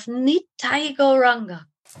mercy of Nitai Gauranga.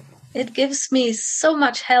 It gives me so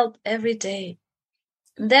much help every day.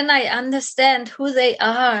 Then I understand who they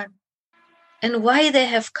are and why they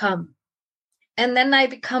have come. And then I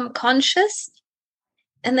become conscious,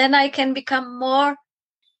 and then I can become more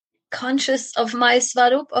conscious of my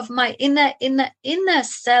Svarup, of my inner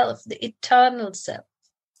self, the eternal self.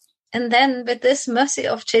 And then with this mercy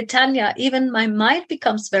of Chaitanya, even my mind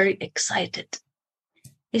becomes very excited.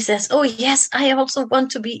 He says, oh yes, I also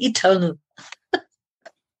want to be eternal.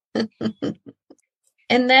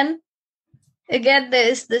 And then again, there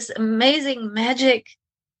is this amazing magic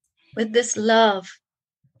with this love.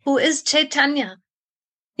 Who is Chaitanya?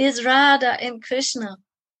 He is Radha and Krishna.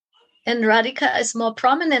 And Radhika is more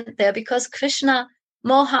prominent there because Krishna,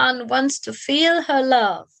 Mohan, wants to feel her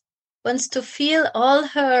love, wants to feel all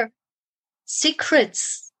her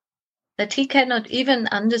secrets that he cannot even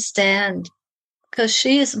understand, because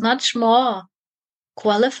she is much more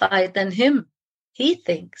qualified than him, he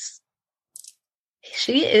thinks.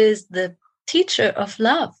 She is the teacher of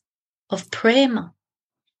love, of prema.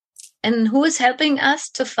 And who is helping us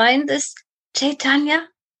to find this Chaitanya?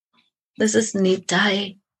 This is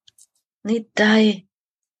Nitai. Nitai.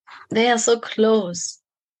 They are so close.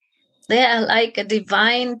 They are like a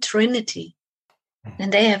divine trinity.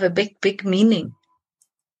 And they have a big, big meaning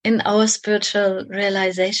in our spiritual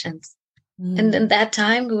realizations. And in that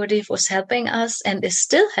time, Gurudev was helping us and is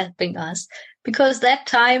still helping us, because that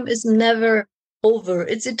time is never over.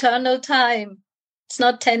 It's eternal time. It's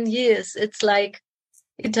not 10 years. It's like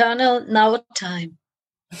eternal now time.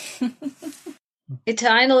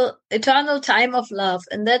 eternal time of love.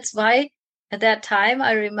 And that's why at that time,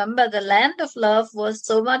 I remember the land of love was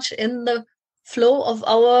so much in the flow of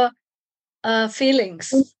our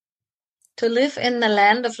feelings. To live in the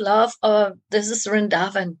land of love, this is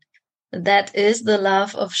Vrindavan. That is the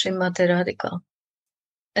love of Srimati Radhika.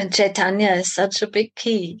 And Chaitanya is such a big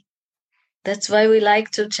key. That's why we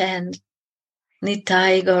like to chant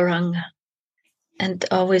Nitai Gauranga and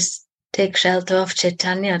always take shelter of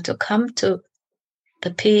Chaitanya to come to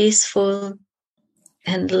the peaceful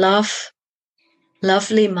and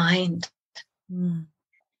lovely mind.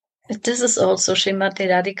 This is also Srimati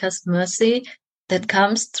Radhika's mercy that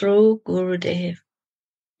comes through Gurudev,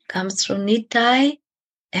 comes through Nitai.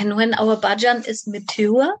 And when our bhajan is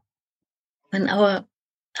mature, when our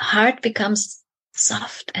heart becomes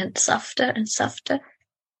soft and softer and softer,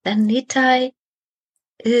 then Nitai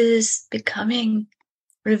is becoming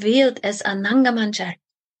revealed as Ananga Manjari.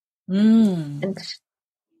 And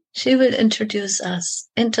she will introduce us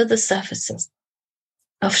into the surfaces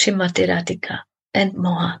of Srimati Radhika and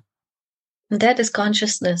Mohan. And that is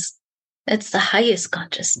consciousness. That's the highest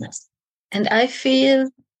consciousness. And I feel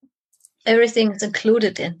everything is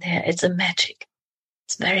included in there. It's a magic.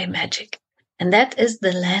 It's very magic. And that is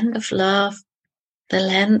the land of love, the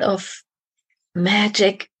land of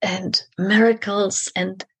magic and miracles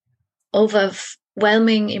and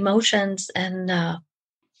overwhelming emotions. And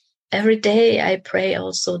every day I pray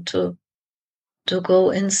also to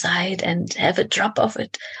go inside and have a drop of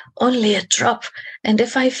it, only a drop. And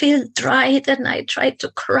if I feel dry, then I try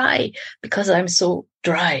to cry because I'm so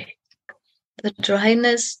dry. The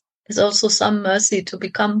dryness is also some mercy to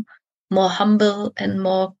become more humble and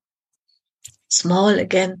more small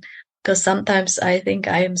again, because sometimes I think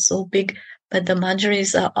I am so big, but the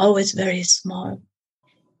Manjaris are always very small.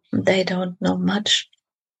 They don't know much.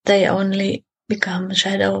 They only become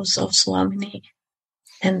shadows of Swamini,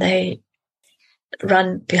 and they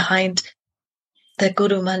run behind the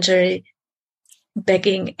Guru Manjari,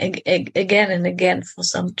 begging again and again for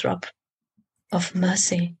some drop of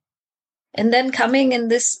mercy. And then coming in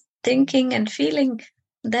this thinking and feeling,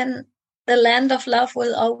 then the land of love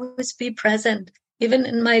will always be present, even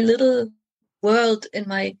in my little world,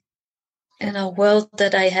 in a world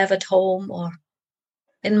that I have at home or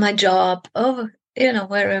in my job, or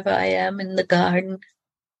wherever I am in the garden.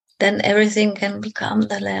 Then everything can become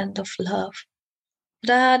the land of love.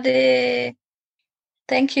 Radhe.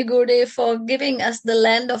 Thank you, Gurudev, for giving us the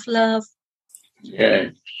land of love.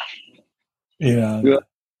 Yes. Yeah. You're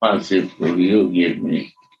merciful. You give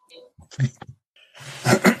me.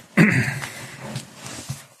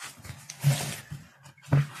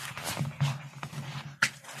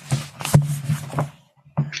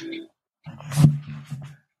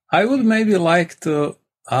 I would maybe like to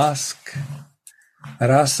ask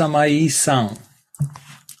Rasamai-san.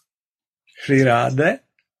 Sri Radhe?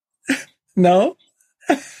 No?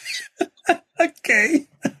 Okay.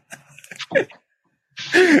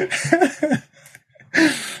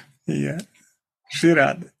 Yeah. Sri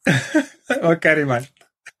Radhe. わかりました。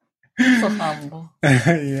So humble.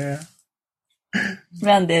 Yeah.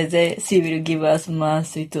 One day she will give us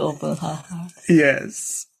mercy to open her heart.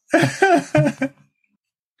 Yes.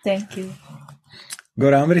 Thank you.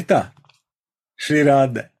 Goramrita. Sri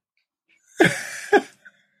Radhe.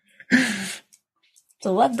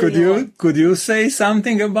 So what do you want? Could you say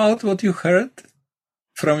something about what you heard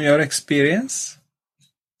from your experience?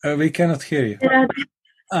 We cannot hear you.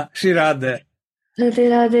 Sri Radhe.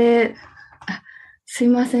 ラデ、すい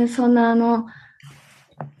ません、そんな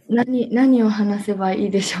何を話せばいい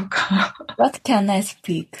でしょうか。What can I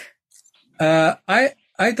speak? I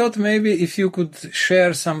thought maybe if you could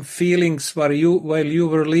share some feelings while you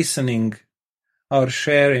were listening or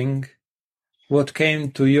sharing what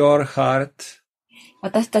came to your heart.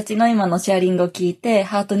 私たちの今のシェアリングを聞いて、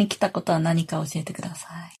ハートに来たことは何か教えてくださ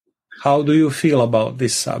い。How do you feel about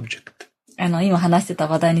this subject? 今話してた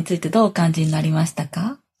話題についてどうお感じになりました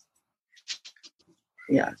か？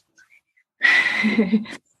いや、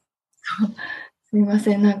すみま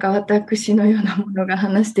せん、なんか私のようなものが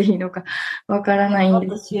話していいのかわからないんで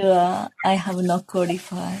す。私は、I have not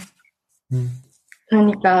qualified.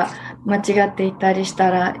 何か間違っていたりした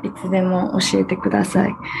らいつでも教えてください。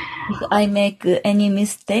If I make any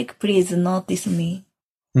mistake, please notice me.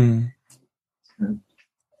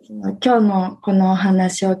 今日のこのお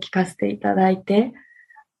話を聞かせていただいて、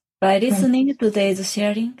By listening to today's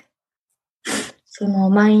sharing, その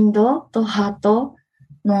マインドとハート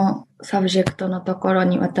のサブジェクトのところ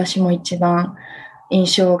に私も一番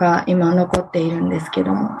印象が今残っているんですけ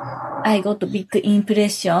ども。I got a big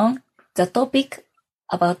impression, the topic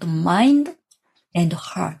about mind and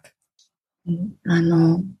heart.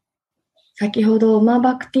 先ほどマー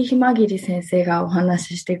バクティヒマギリ先生がお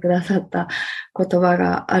話ししてくださった言葉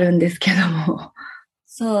があるんですけども。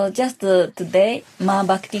So just today, Ma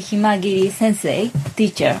Bhakti Himagiri Sensei,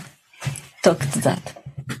 teacher, talked that.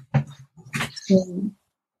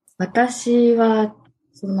 私は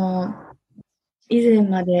以前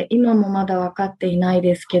まで今もまだ分かっていない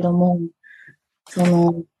ですけども、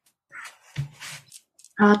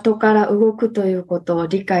ハートから動くということを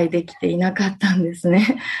理解できていなかったんです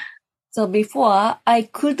ね。So before, I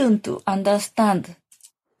couldn't understand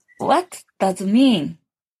what does mean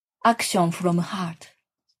action from heart.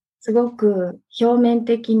 すごく表面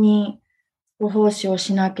的に奉仕を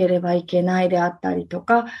しなければいけないであったりと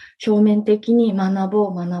か、表面的に学ぼ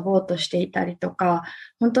うとしていたりとか、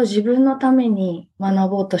本当自分のために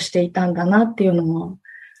学ぼうとしていたんだなっていうのも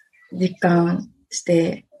実感し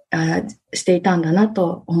ていたんだな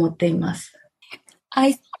と思っています。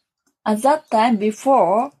At that time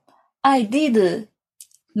before, I did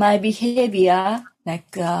my behavior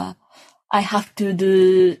like I have to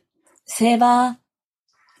do seva,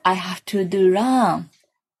 I have to do run,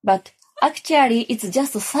 but actually it's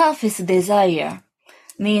just surface desire.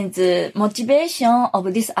 Means motivation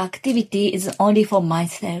of this activity is only for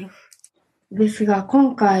myself. ですが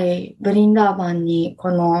今回ブリンダーバンにこ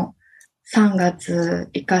の3月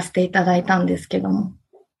行かせていただいたんですけども。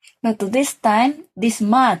But this time, this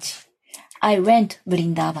March, I went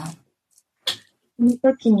Vrindavan. その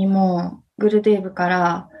時にもグルデーブか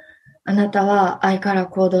らあなたは愛から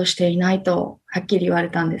行動していないとはっきり言われ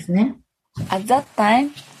たんですね。At that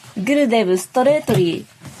time, Gurudev straightly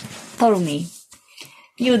told me,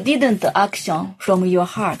 you didn't action from your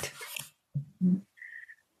heart.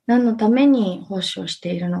 何のために奉仕をし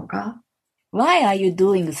ているのか Why are you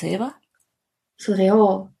doing seva? それ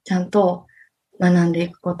をちゃんと学んで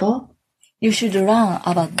いくこと。You should learn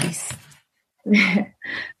about this. で、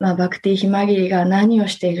バクティヒマギリが何を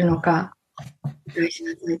しているのか理解し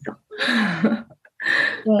なさいと。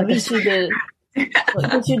You should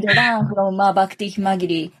learn from Bhakti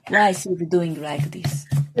Himagiri why she's doing like this.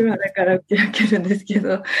 今だから打ち明けるんですけ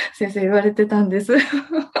ど、先生言われてたんです。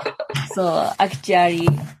So actually,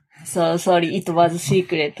 so sorry, it was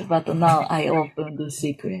secret, but now I opened the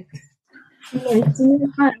secret. 1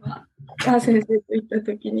年前は先生と言った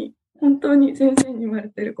ときに、本当に先生に言われ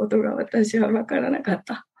ていることが私は分からなかっ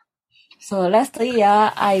た。So last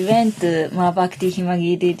year I went to Bhakti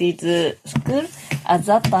Himagiri's school. At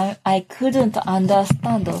that time I couldn't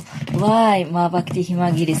understand why Bhakti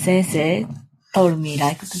Himagiri sensei told me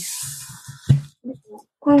like this.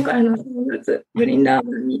 今回の3月、ブリンダー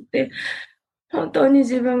バンに行って、本当に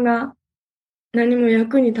自分が何も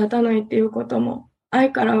役に立たないっていうことも、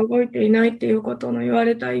愛から動いていないっていうことの言わ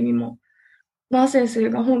れた意味も、マー先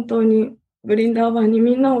生が本当にブリンダーバンに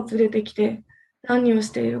みんなを連れてきて何を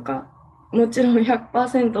しているか、もちろん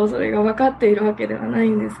 100% それが分かっているわけではない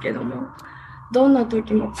んですけども、どんな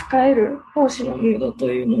時も使える奉仕のムードと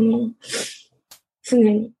いうものを常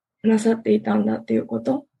になさっていたんだっていうこ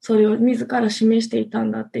と、それを自ら示していた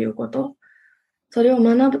んだっていうこと、それを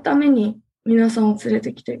学ぶために皆さんを連れて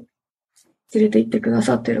行ってくだ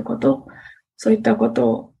さっていること、そういったこと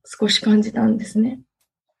を少し感じたんですね。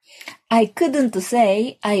I couldn't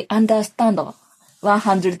say I understand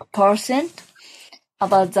 100%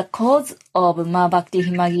 about the cause of Bhakti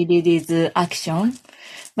Himagiri's action,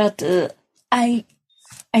 but I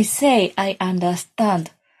say I understand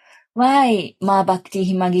why Bhakti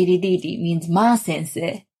Himagiri means Ma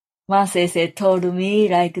Sensei. Ma Sensei told me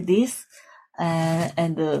like this,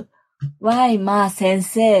 and why Ma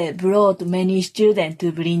Sensei brought many students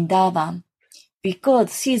to Vrindavan.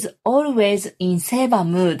 Because she's always in seva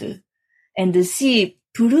mood, and she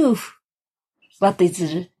proves what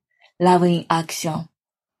is love in action.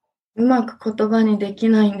 うまく言葉にでき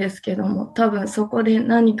ないんですけども、多分そこで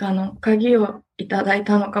何かの鍵をいただい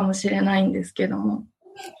たのかもしれないんですけども。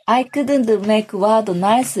I couldn't make word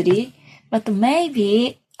nicely, but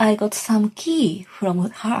maybe I got some key from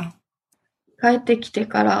her. 帰ってきて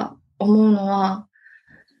から思うのは、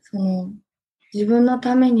自分の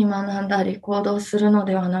ために学んだり行動するの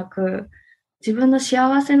ではなく、自分の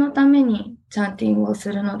幸せのためにチャンティングを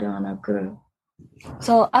するのではなく。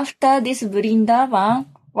So after this Vrindavan,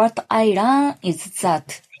 what I learned is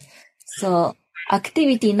that, so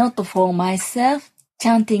activity not for myself,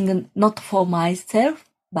 chanting not for myself,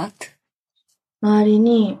 but 周り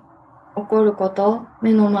に起こること、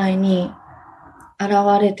目の前に現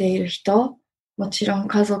れている人、もちろん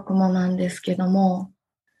家族もなんですけども、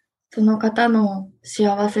その方の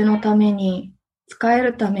幸せのために、使え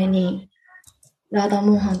るために、ラーダ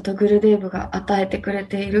モーハンとグルデーブが与えてくれ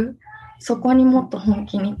ている、そこにもっと本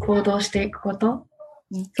気に行動していくこと。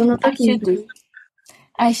その時に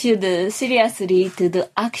I should seriously to do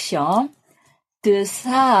action to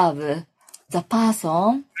serve the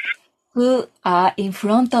person who are in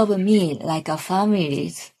front of me like a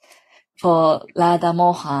families for Radha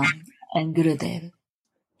Mohan and Gurudev.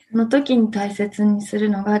 その時に大切にする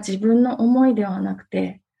のが自分の思いではなく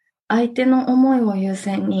て、相手の思いを優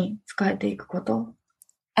先に使えていくこと。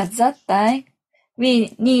At that time,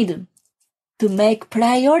 we need to make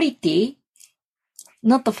priority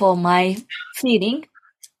not for my feeling,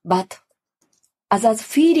 but others'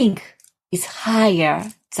 feeling is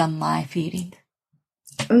higher than my feeling.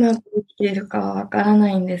 うまくできているかはわからな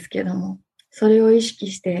いんですけども、それを意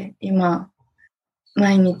識して今、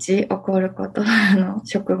毎日起こること、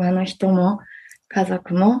職場の人も、家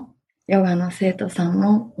族も、ヨガの生徒さん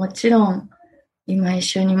も、もちろん、今一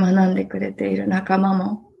緒に学んでくれている仲間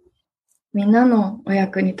も、みんなのお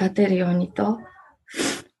役に立てるようにと、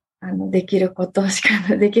できること少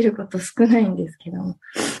ないんですけども、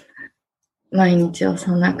毎日を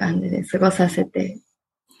そんな感じで過ごさせて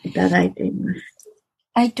いただいています。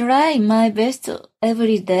I try my best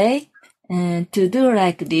every day.to do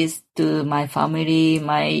like this to my family,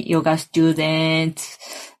 my yoga students,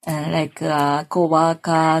 like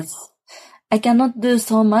co-workers. I cannot do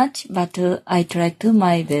so much, but I try to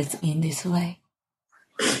my best in this way.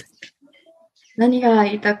 何が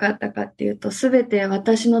言いたかったかっていうと、すべて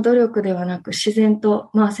私の努力ではなく自然と、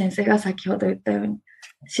まあ先生が先ほど言ったように、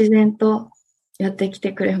自然とやってき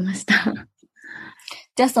てくれました。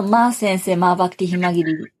Just Ma 先生、Ma Bhakti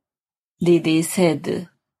Himagiri Didi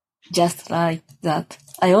said,Just like that,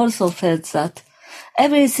 I also felt that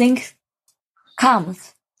everything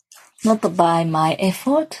comes not by my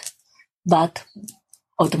effort, but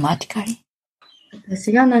automatically.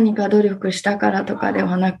 私が何か努力したからとかで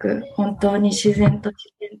はなく、本当に自然と。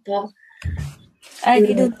I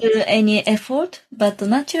didn't do any effort, but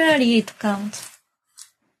naturally it comes.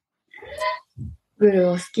 グル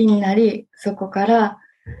を好きになり、そこから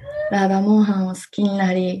ラーダモーハンを好きに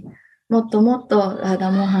なり、もっともっとラー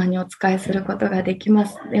ダモーハンにお仕えすることができま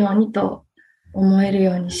すようにと思える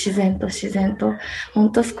ように自然と、ほ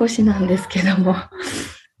んと少しなんですけども、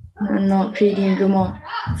フィーリングも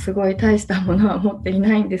すごい大したものは持ってい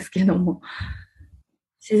ないんですけども、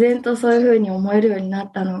自然とそういうふうに思えるようにな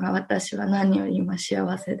ったのが私は何より今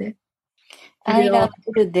幸せで。I love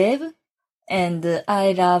Gurudev and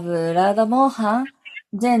I love Radha Mohan,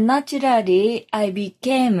 then naturally I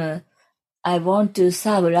want to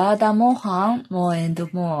serve Radha Mohan more and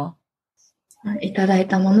more. いただい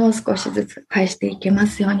たものを少しずつ返していけま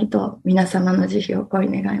すようにと皆様の慈悲をこい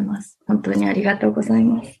願います。本当にありがとうござい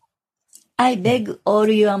ます。I beg all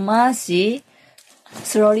your mercy.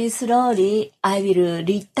 Slowly, slowly, I will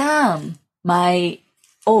return my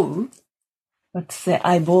all. Let's say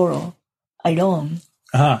I borrow. I loan.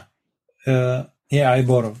 Yeah, I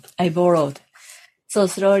borrowed. I borrowed. So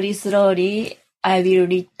slowly, slowly, I will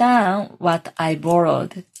return what I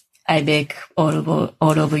borrowed. I beg all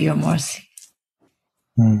of your mercy.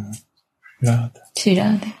 知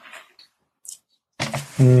らね。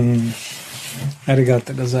ありが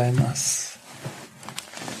とうございます。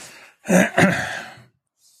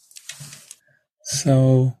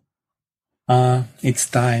So, it's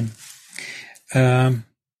time.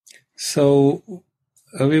 So,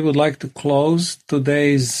 we would like to close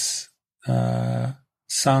today's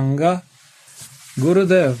Sangha.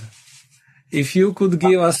 Gurudev, if you could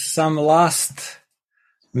give us some last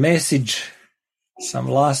message, some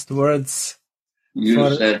last words.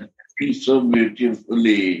 You said so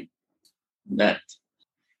beautifully that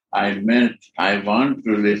I want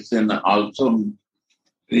to listen also.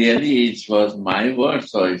 Really, it was my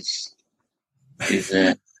words, so it's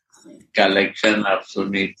a collection of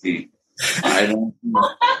Suniti. I don't know.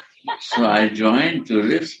 So I joined to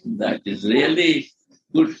listen. That is really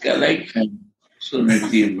good collection,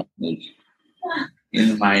 Suniti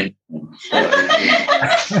in my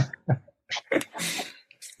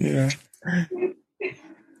Yeah.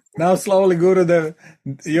 Now slowly, Gurudev,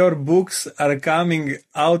 your books are coming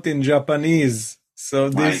out in Japanese. So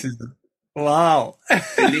this is wow.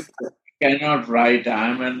 I cannot write.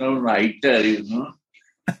 I'm no writer, you know.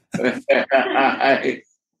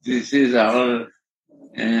 This is our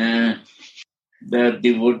the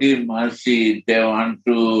devotee mercy. They want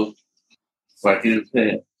to, what you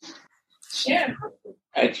say? Sure.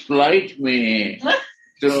 Exploit me,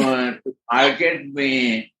 to market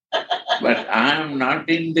me, but I am not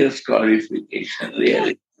in this qualification,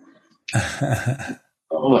 really.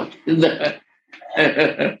 What is the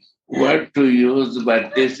word to use,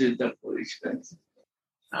 but this is the position.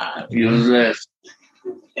 Useless,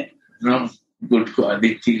 no good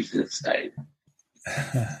qualities inside.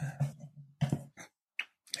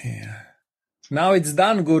 Yeah. Now it's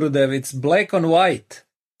done, Gurudev. It's black on white.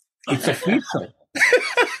 It's official.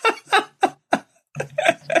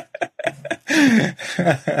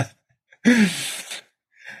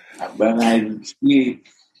 When I see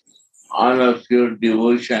all of your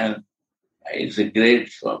devotion, it's great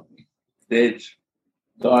for me. Great.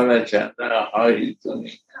 Gaura Chandra, how he's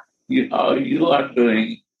doing, how you are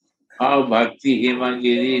doing, how Bhakti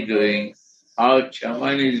Himagiri is doing, how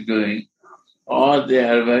Chaman is doing. All they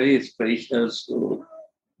are very special, so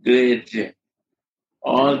great.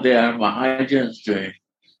 All they are Mahajans doing.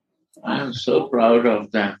 I am so proud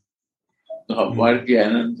of them. What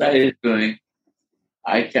Jnananda is doing,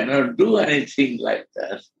 I cannot do anything like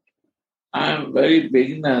that. I am very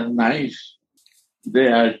beginner, nice. They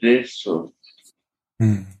are great souls.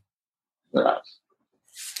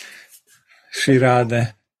 Shri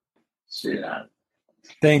Radha.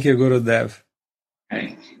 Thank you, Gurudev.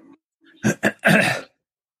 Thank you.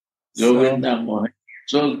 Govinda Mohan,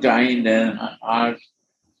 so kind and heart.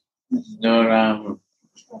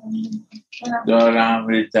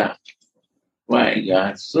 Gauramrita. My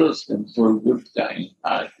God, so simple, good, kind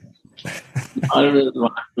heart. Always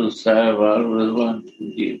want to serve, always want to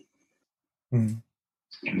give.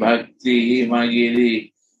 Bhakti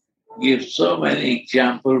Himagiri gives so many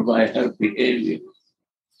examples by her behavior.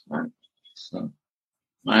 So,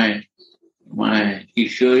 my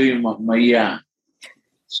Kishori Maya,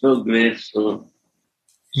 so great, so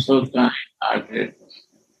kind-hearted.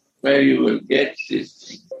 Where you will get this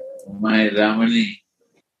thing? My Ramani,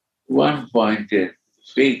 one-pointed,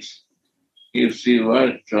 fixed. If she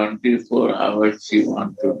works 24 hours, she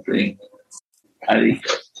wants to drink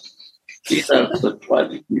Harika. These are the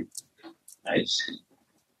qualities I see.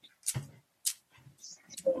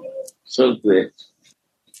 So great.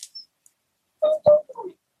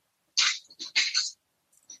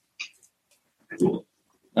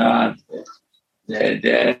 Jai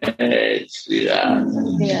Jai Shri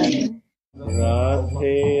Radhe.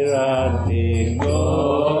 Radhe Radhe.